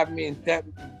 Thank you for having me, and thank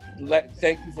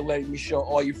you for letting me show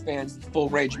all your fans the full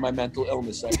range of my mental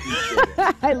illness. I appreciate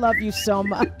it. I love you so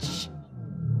much.